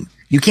same.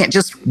 You can't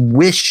just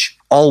wish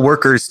all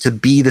workers to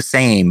be the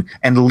same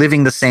and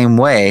living the same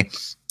way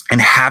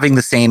and having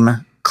the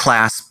same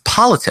class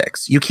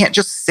politics. You can't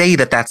just say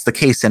that that's the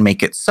case and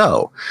make it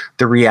so.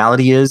 The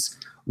reality is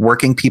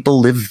working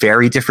people live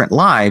very different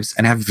lives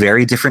and have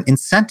very different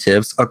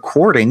incentives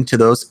according to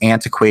those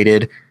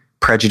antiquated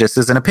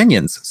prejudices and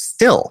opinions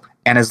still.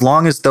 And as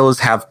long as those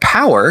have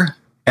power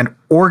and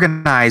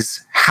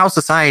organize how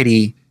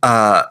society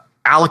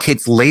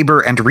allocates labor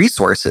and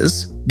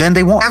resources, then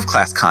they won't have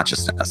class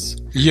consciousness.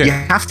 Yeah. You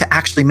have to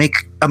actually make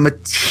a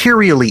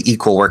materially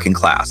equal working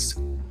class.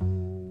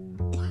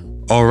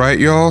 All right,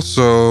 y'all.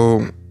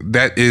 So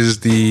that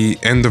is the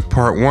end of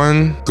part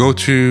 1. Go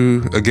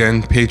to,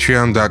 again,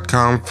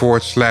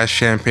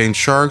 patreon.com/Champagne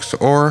Sharks,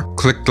 or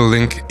click the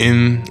link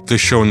in the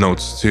show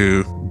notes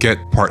to get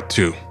part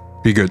 2.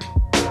 Be good.